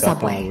 here is the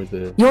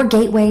subway, your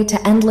gateway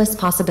to endless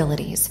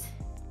possibilities.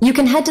 You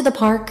can head to the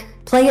park,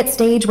 play at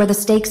stage where the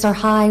stakes are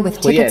high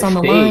with tickets on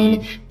the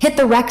line, hit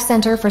the rec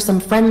center for some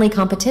friendly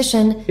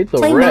competition,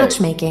 play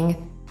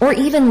matchmaking, or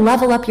even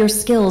level up your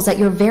skills at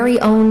your very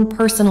own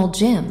personal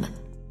gym.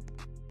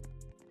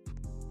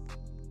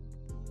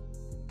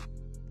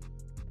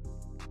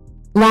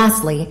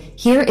 Lastly,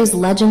 here is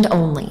Legend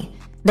Only.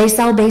 They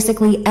sell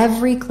basically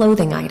every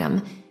clothing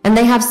item, and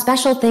they have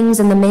special things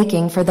in the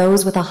making for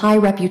those with a high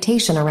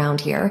reputation around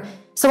here,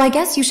 so I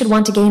guess you should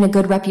want to gain a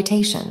good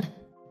reputation.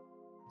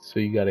 So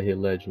you gotta hit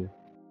Legend.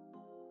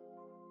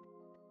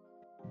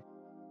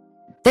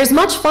 There's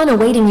much fun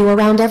awaiting you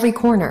around every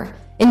corner.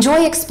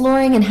 Enjoy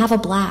exploring and have a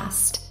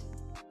blast.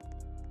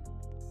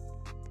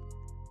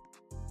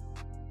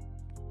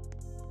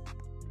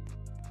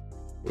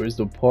 Where's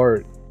the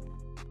park?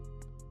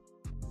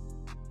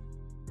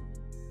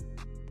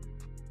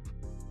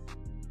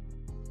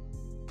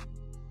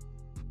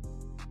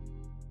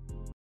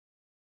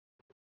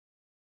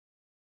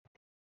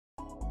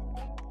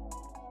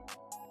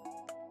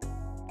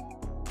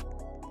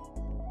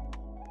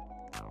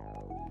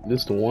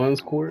 This the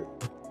ones court?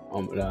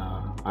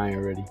 Nah, I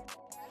ain't ready.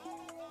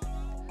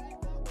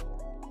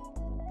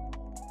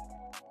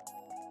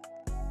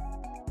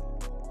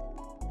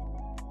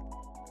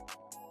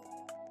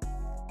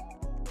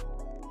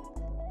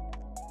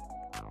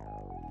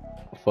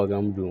 Fuck,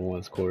 I'm doing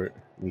ones court.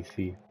 Let me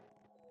see.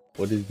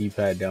 What does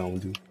D-pad down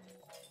do?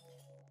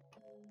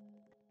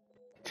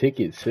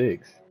 Ticket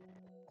 6.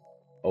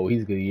 Oh,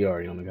 he's good. He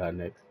already on the guy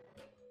next.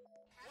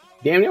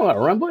 Damn, you know what?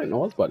 Run button? Oh,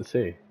 I was about to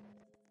say.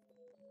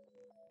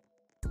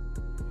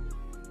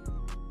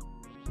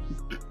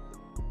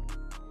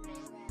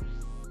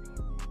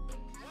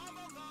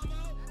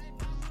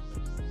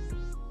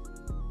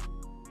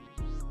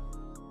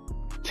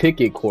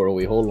 Ticket court.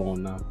 Wait, hold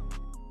on now.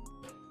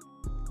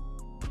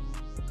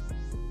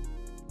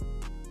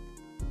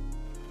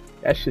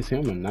 That's just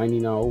him, a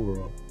 99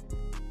 overall.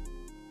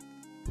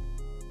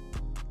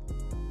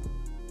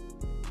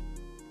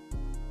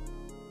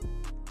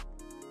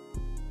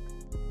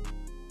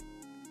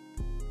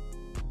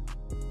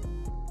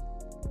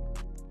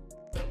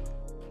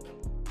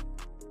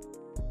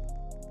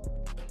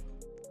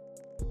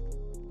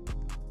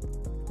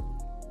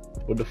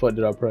 What the fuck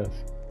did I press?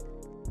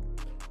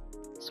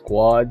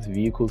 Squads,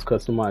 vehicles,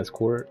 customized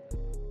court.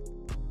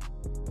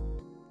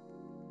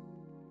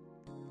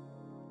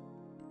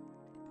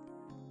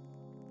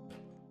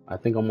 I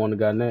think I'm on the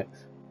guy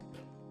next.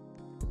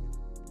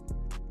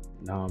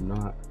 No, I'm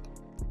not.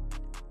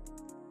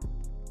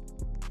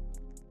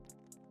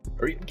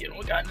 Hurry up, get on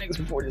the guy next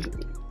before this.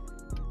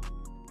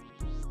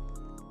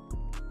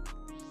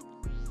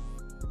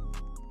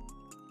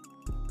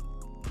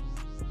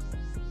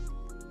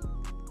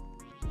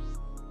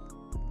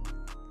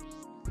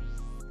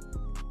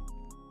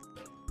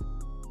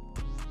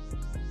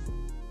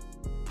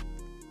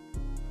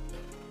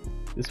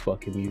 This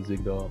fucking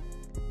music, dog.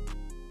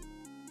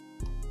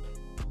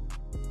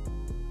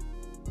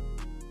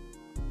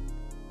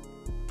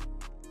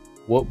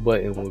 What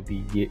button would be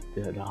get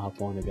to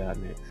hop on the guy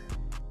next?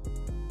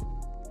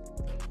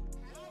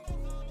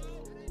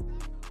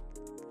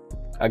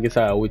 I guess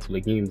I'll wait till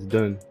the game's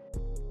done.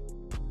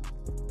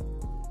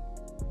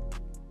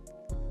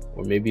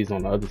 Or maybe it's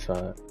on the other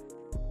side.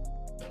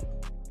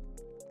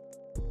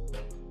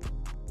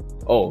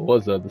 Oh, it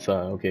was the other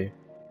side, okay.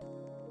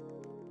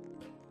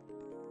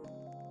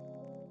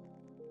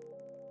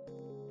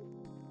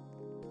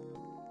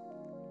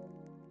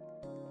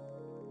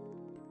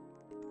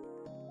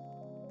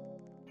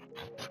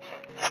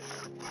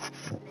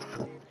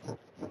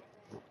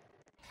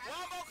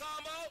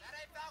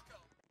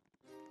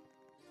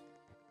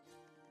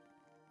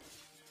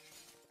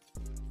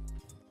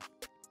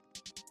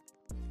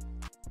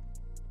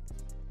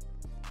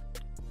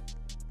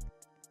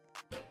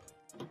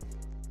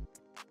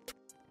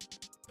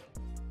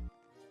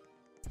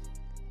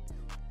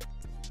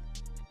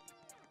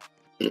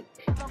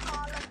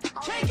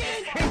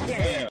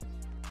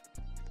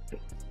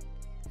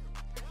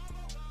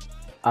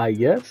 I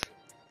guess.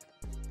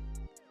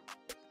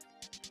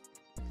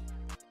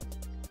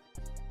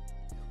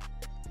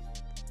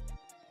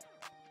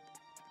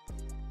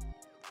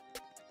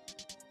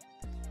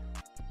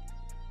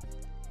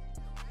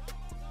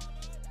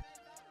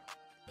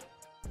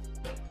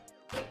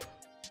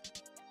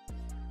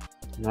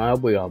 Nah,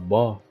 that boy got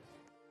ball.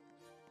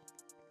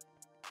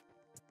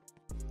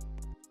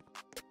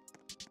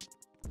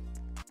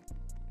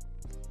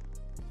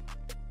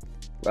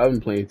 I've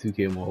been playing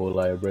 2K my whole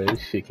life, bro. This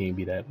shit can't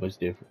be that much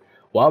different.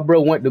 Why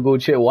bro went to go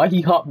check? Why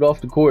he hopped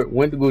off the court,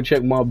 went to go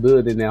check my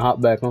build, and then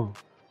hopped back on?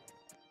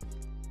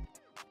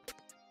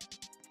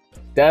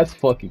 That's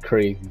fucking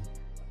crazy.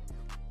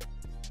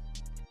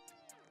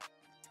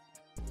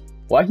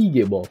 Why he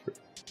get ball for it?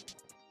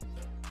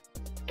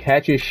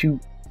 Catch and shoot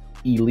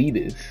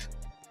elitist.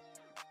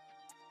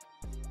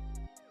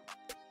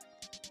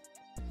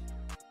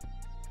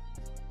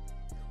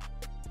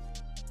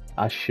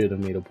 I should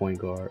have made a point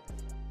guard.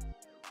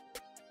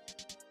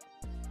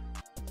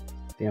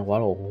 Damn, why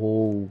the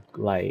whole,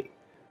 like,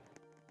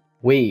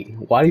 wait,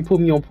 why did he put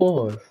me on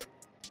pause?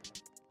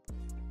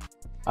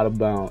 Out of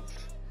bounds.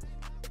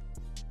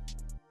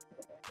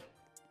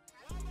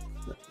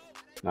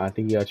 Nah, I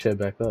think you gotta check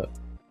back up.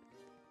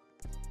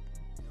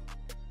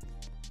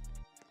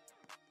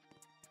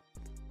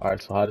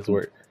 Alright, so how does it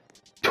work?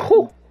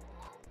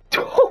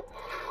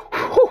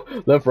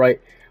 Left, right.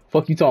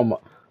 Fuck you talking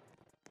about?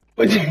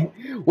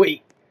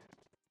 Wait.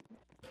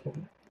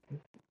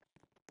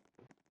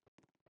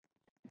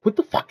 What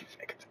the fuck is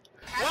that?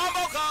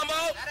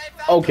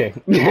 Okay.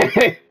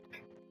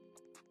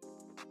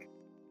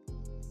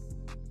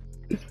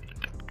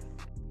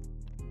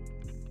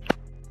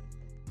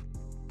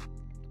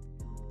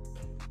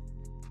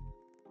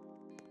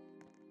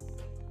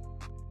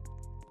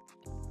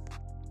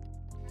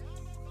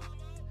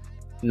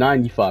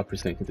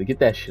 95% because get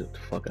that shit the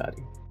fuck out of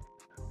here.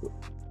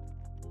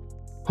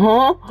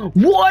 Huh?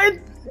 What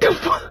the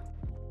fuck?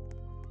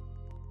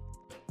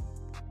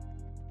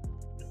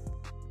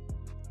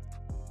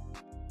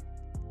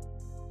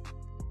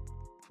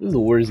 This is the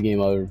worst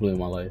game I've ever played in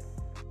my life.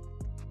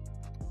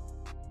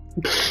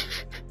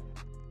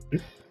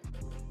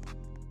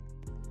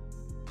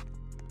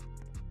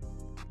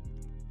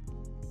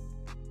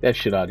 That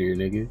shit out of here,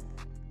 nigga.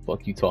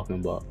 Fuck you talking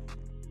about?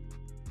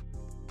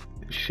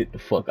 Shit the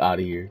fuck out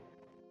of here.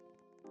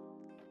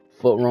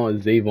 Fuck wrong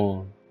with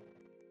Zavon.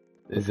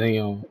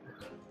 Zayon.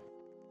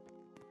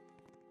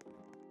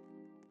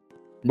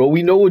 Bro,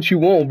 we know what you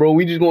want, bro.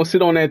 We just gonna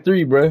sit on that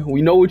 3, bro.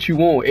 We know what you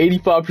want.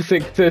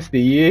 85%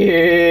 contested.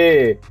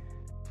 Yeah.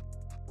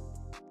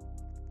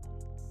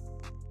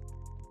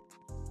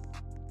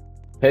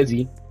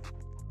 Pezzy.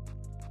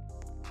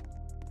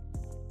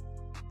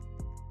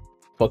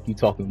 Fuck you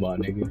talking about,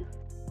 nigga.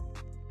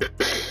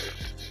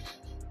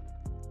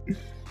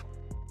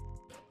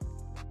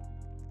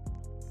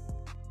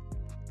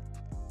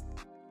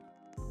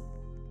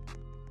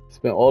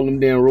 Spent all them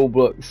damn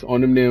Robux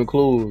on them damn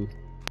clothes.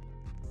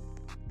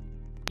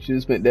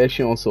 Should've spent that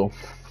shit on some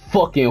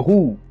fucking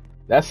who?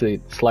 That's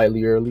it.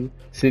 Slightly early.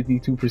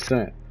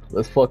 62%.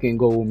 Let's fucking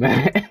go,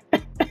 man.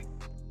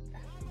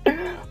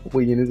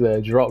 Waiting his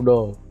ass dropped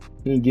off.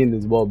 He ain't getting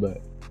this ball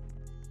back.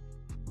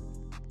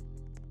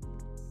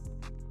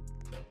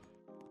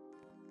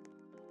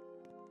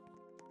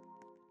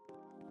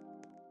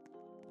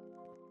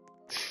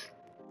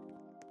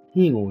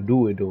 He ain't gonna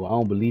do it though. I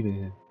don't believe in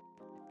him.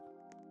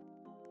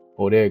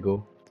 Oh, there you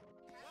go.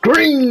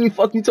 Green!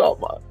 Fuck you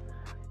talking about?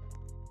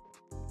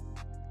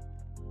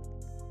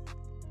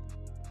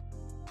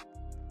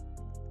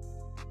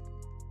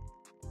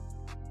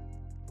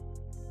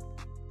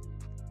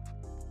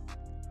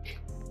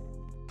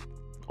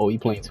 Oh, he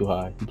playing too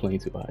high. He playing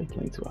too high. He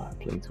playing too high.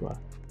 Playing too high.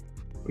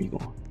 Where you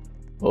going?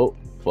 Oh,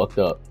 fucked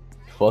up.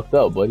 Fucked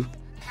up, buddy.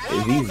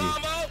 It's easy.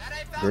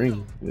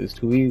 Green. It's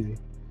too easy.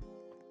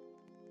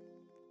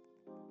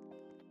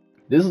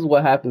 This is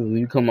what happens when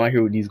you come out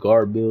here with these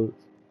guard builds.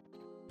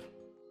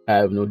 I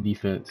have no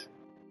defense.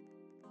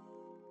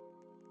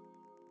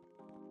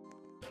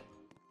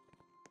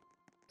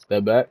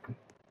 Step back.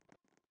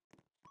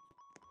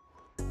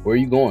 Where are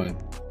you going?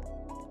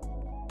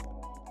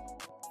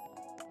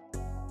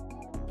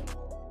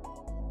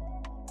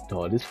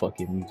 Oh, this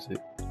fucking music.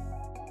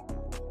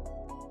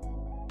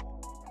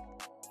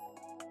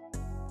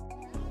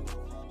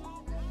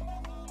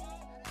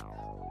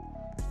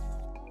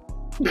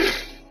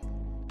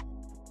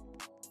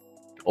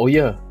 Oh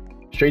yeah,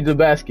 straight to the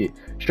basket.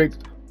 Straight.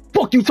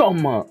 Fuck you talking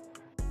about?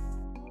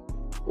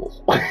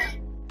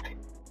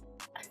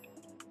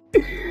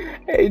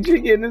 Hey, G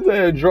getting his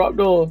head dropped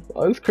off.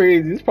 Oh, that's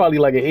crazy. It's probably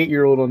like an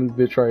 8-year-old on this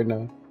bitch right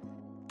now.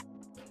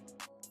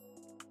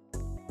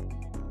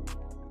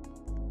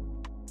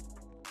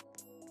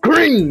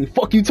 Green.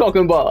 Fuck you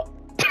talking about?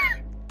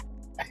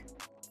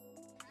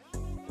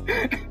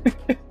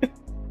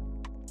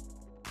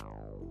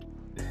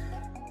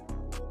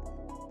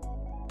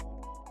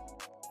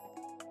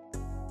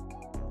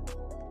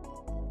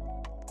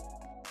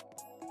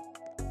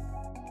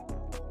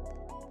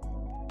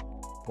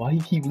 Why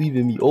you keep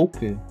leaving me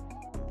open?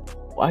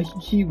 Why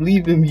you keep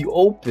leaving me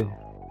open?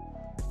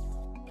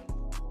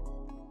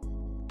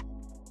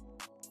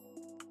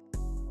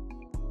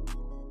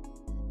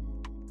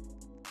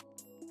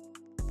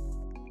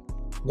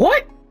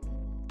 What?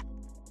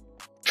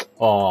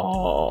 Oh.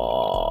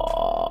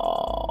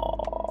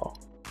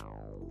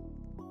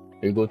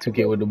 Here go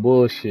 2K with the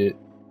bullshit.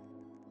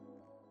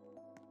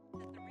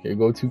 Here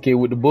go 2K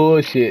with the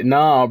bullshit.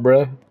 Nah,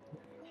 bruh.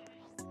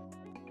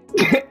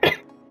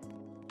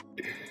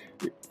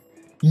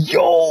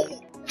 Yo!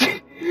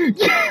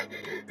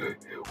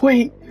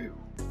 Wait.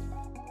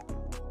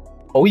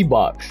 Oh, he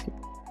boxed.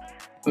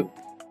 Give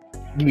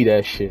me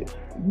that shit.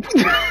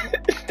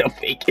 The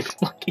fakest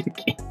fucking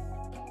game.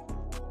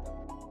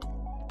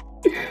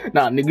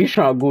 Nah, niggas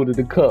trying to go to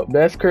the cup.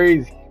 That's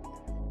crazy.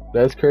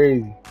 That's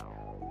crazy.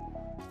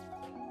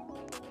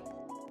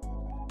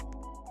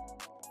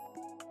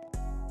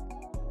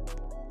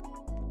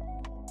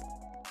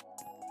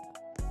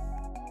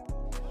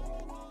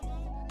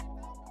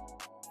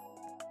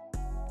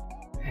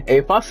 Hey,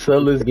 if I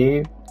sell this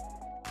game,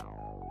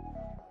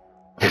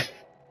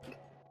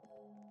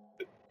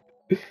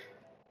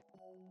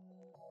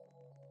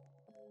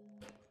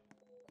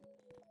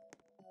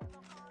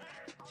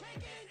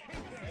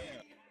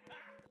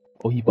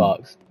 oh, he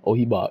boxed. Oh,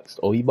 he boxed.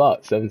 Oh, he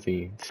boxed.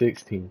 17,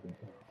 16,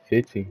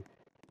 15,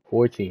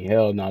 14.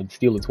 Hell nah,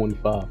 steal a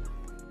 25.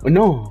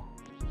 No.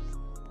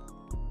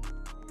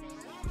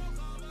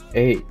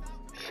 8,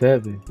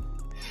 7,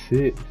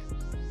 6,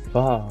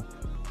 5.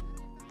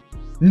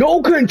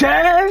 No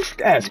contest?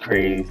 That's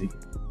crazy.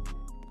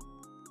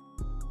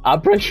 I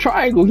pressed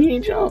triangle, he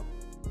ain't jump.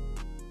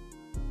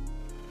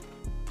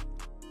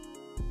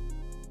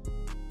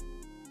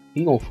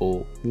 He gonna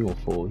fold. He gonna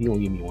fold. He gonna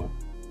give me one.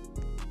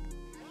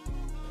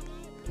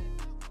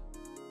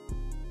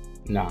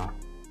 Nah.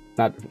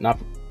 Not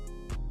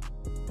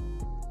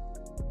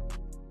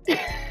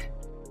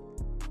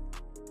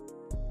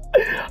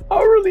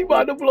I'm really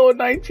about to blow a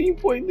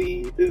 19-point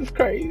lead. This is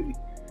crazy.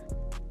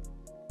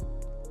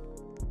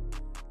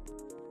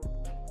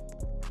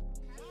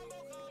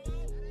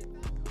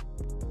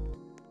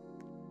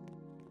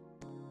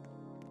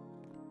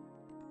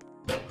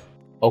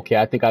 Okay,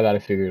 I think I gotta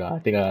figure it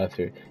out.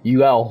 You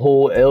gotta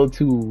hold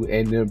L2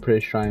 and then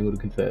press triangle to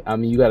contest. I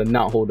mean, you gotta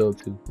not hold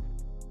L2.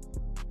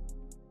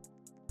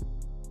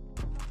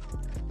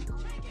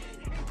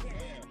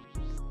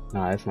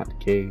 Nah, that's not the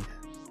case.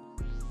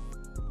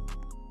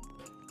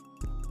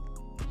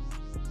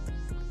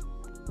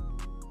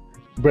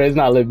 Bruh, it's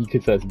not letting me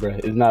contest, bruh.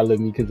 It's not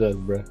letting me contest,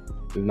 bruh.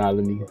 It's not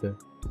letting me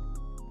contest.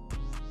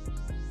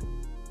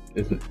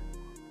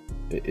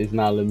 It's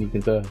not letting me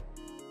contest.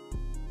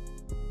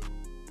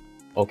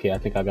 Okay, I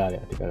think I got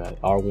it.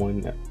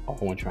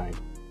 R1 triangle.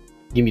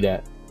 Give me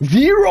that.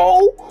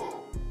 0!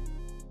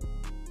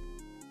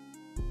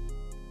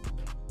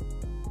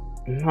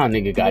 My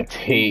nigga got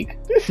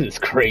take. This is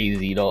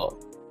crazy, dog.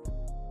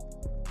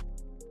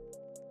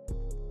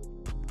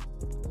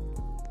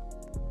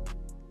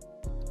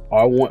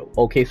 R1.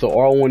 Okay, so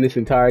R1 this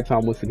entire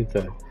time was the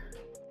contest.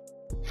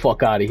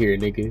 Fuck out of here,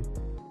 nigga.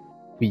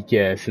 Weak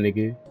ass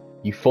nigga.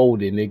 You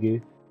folded,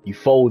 nigga. You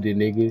folded,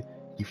 nigga.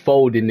 You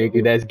folded,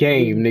 nigga. That's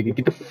game, nigga.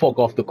 Get the fuck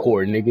off the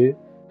court, nigga.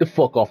 The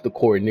fuck off the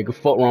court, nigga.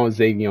 Fuck wrong with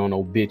Xavier on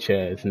no bitch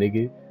ass,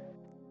 nigga.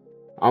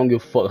 I don't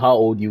give a fuck how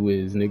old you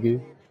is,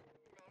 nigga.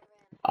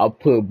 I'll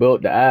put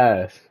belt the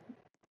ass.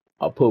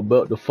 I'll put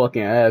belt the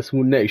fucking ass.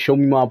 Who next? Show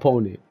me my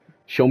opponent.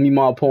 Show me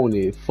my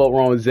opponent. Fuck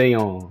wrong with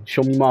Zayon.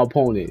 Show me my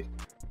opponent.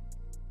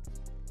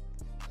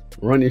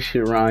 Run this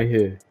shit around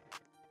here.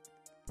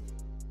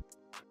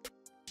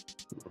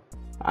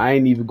 I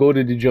ain't even go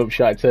to the jump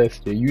shot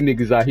tester. You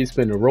niggas out here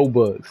spending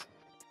Robux.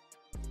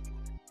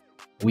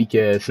 Weak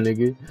ass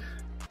nigga.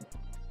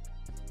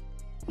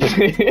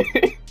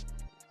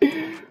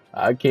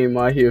 I came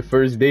out here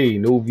first day,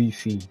 no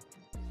VC.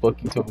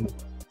 Fuck you talking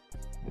about.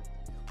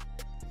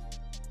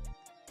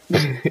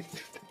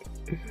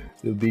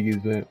 The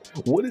biggest man.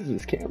 What is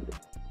this camera?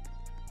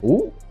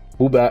 Ooh,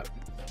 who back?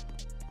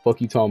 Fuck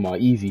you talking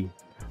about? Easy.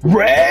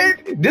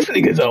 Red? This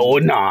nigga's a oh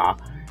nah.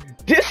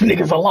 This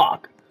nigga's a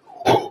lock.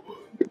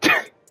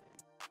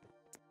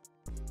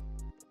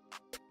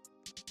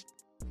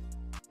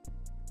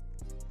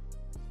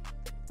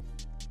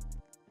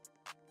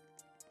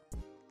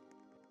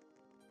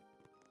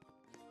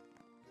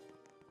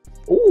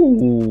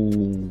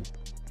 Ooh.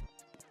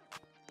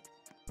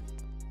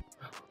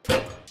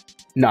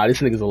 Nah,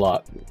 this nigga's a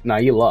lock. Nah,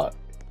 you a lock.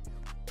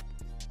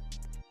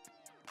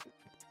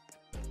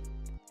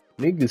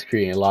 Niggas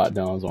creating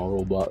lockdowns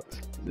on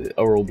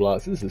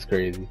Roblox. This is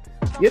crazy.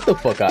 Get the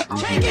fuck out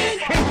of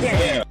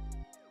here.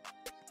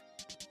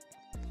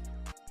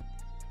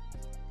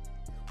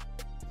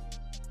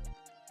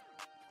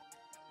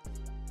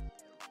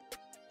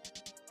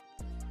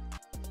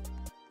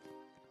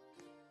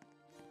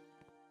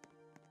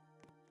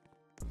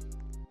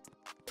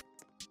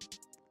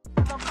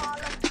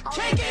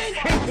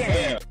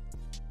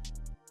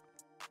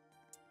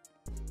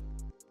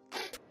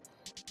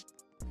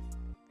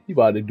 You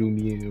about to do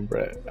me in,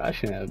 bruh. I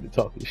shouldn't have been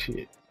talking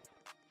shit.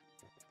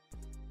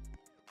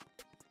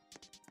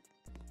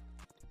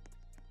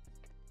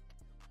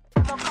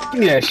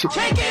 Give me that shit,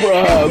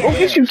 bruh. Go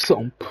get you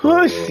some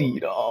pussy,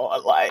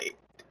 dog. Like,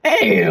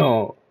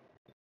 damn.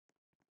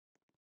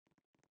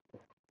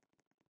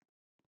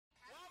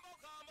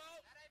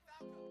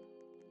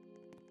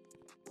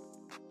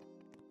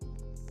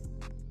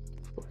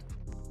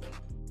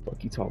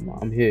 Fuck you talking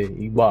about? I'm here.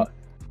 You box.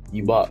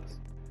 You box.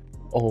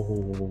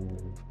 Oh.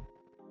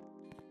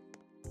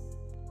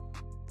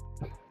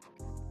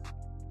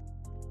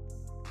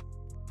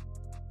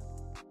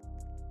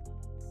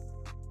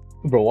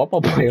 Bro, why am I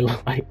playing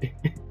like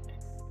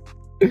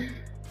that?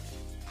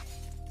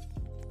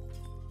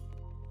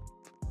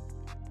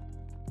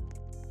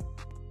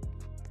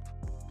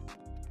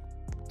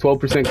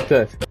 12%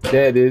 contest.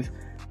 There it is.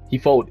 He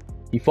folded.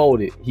 He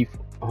folded.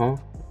 I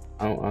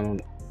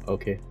don't.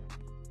 Okay.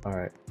 All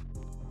right.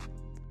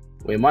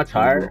 Wait, am I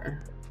tired?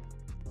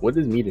 What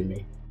does meter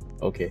mean?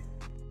 Okay.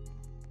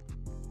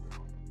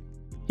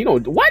 You know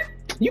what?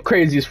 You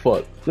crazy as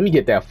fuck. Let me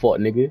get that fuck,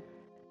 nigga.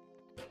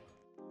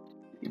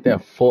 Get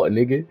that fuck,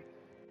 nigga.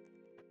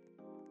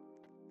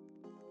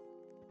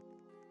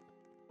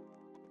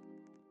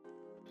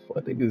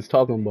 What niggas is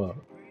talking about?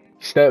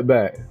 Step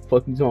back.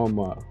 Fuck you talking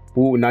about?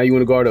 Ooh, now you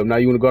wanna guard up. Now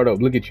you wanna guard up.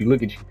 Look at you.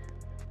 Look at you.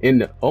 In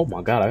the. Oh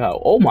my god. I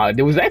got. Oh my.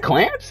 Was that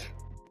clamps?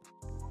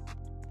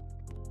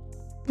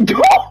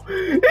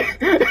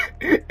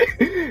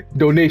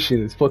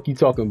 Donations, fuck you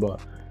talking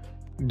about.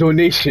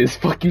 Donations,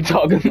 fuck you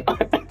talking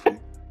about.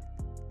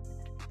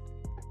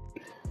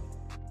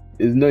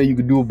 There's nothing you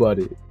can do about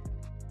it.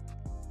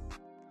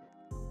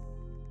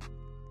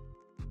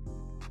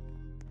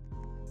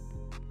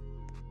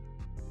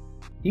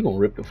 He gonna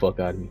rip the fuck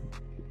out of me.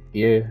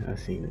 Yeah, I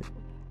seen it.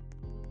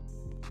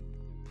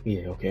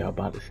 Yeah, okay, I'm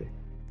about to say.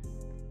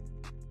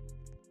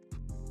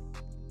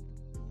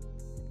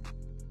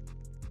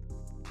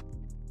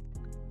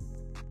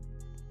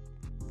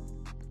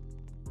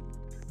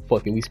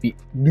 Fucking we speak.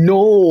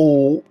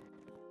 No!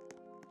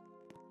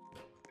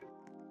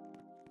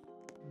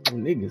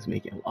 Niggas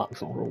making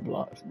locks on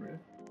Roblox, bro.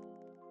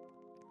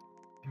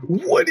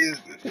 What is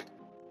this?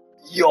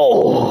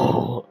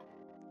 Yo!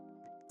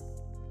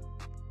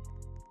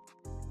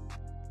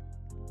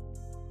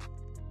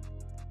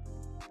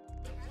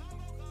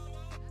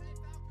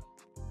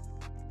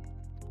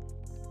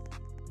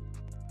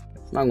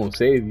 It's not gonna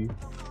save you.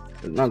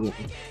 It's not gonna.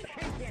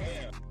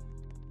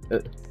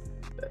 What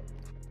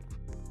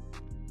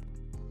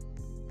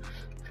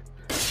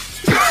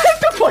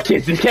the fuck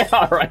is this?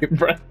 Alright,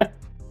 bro.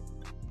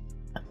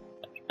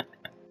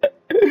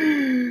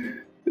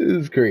 This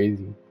is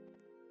crazy.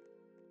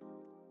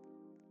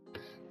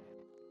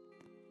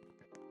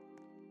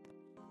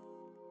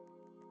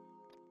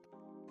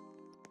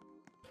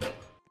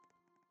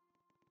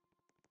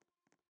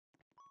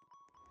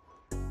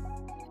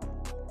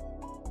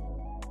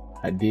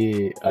 I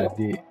did.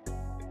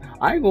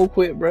 I ain't gonna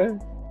quit, bruh.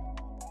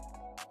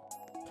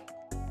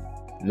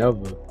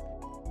 Never.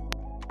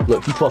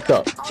 Look, he fucked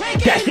up.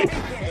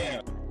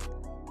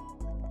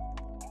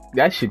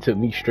 That shit took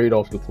me straight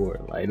off the floor.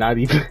 Like, not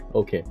even.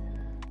 Okay.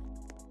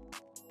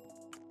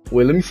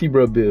 Wait, let me see,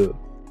 bruh, build.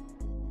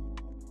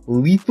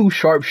 Lethal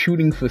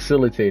sharpshooting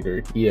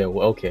facilitator. Yeah,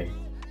 well, okay.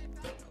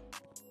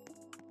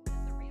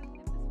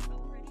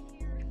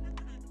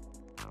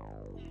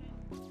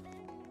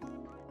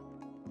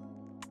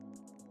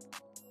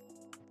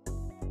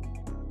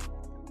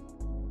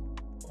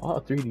 All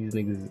three of these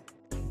niggas.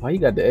 Why he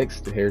got the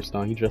X to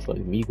hairstyle? He dressed like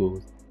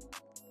Migos.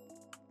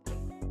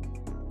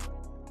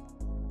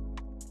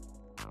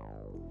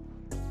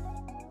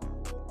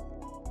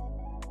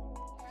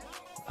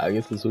 I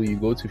guess that's who you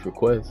go to for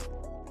quests.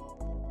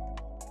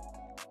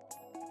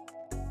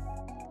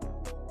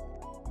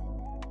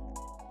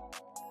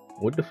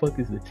 What the fuck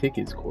is the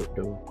tickets court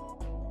though?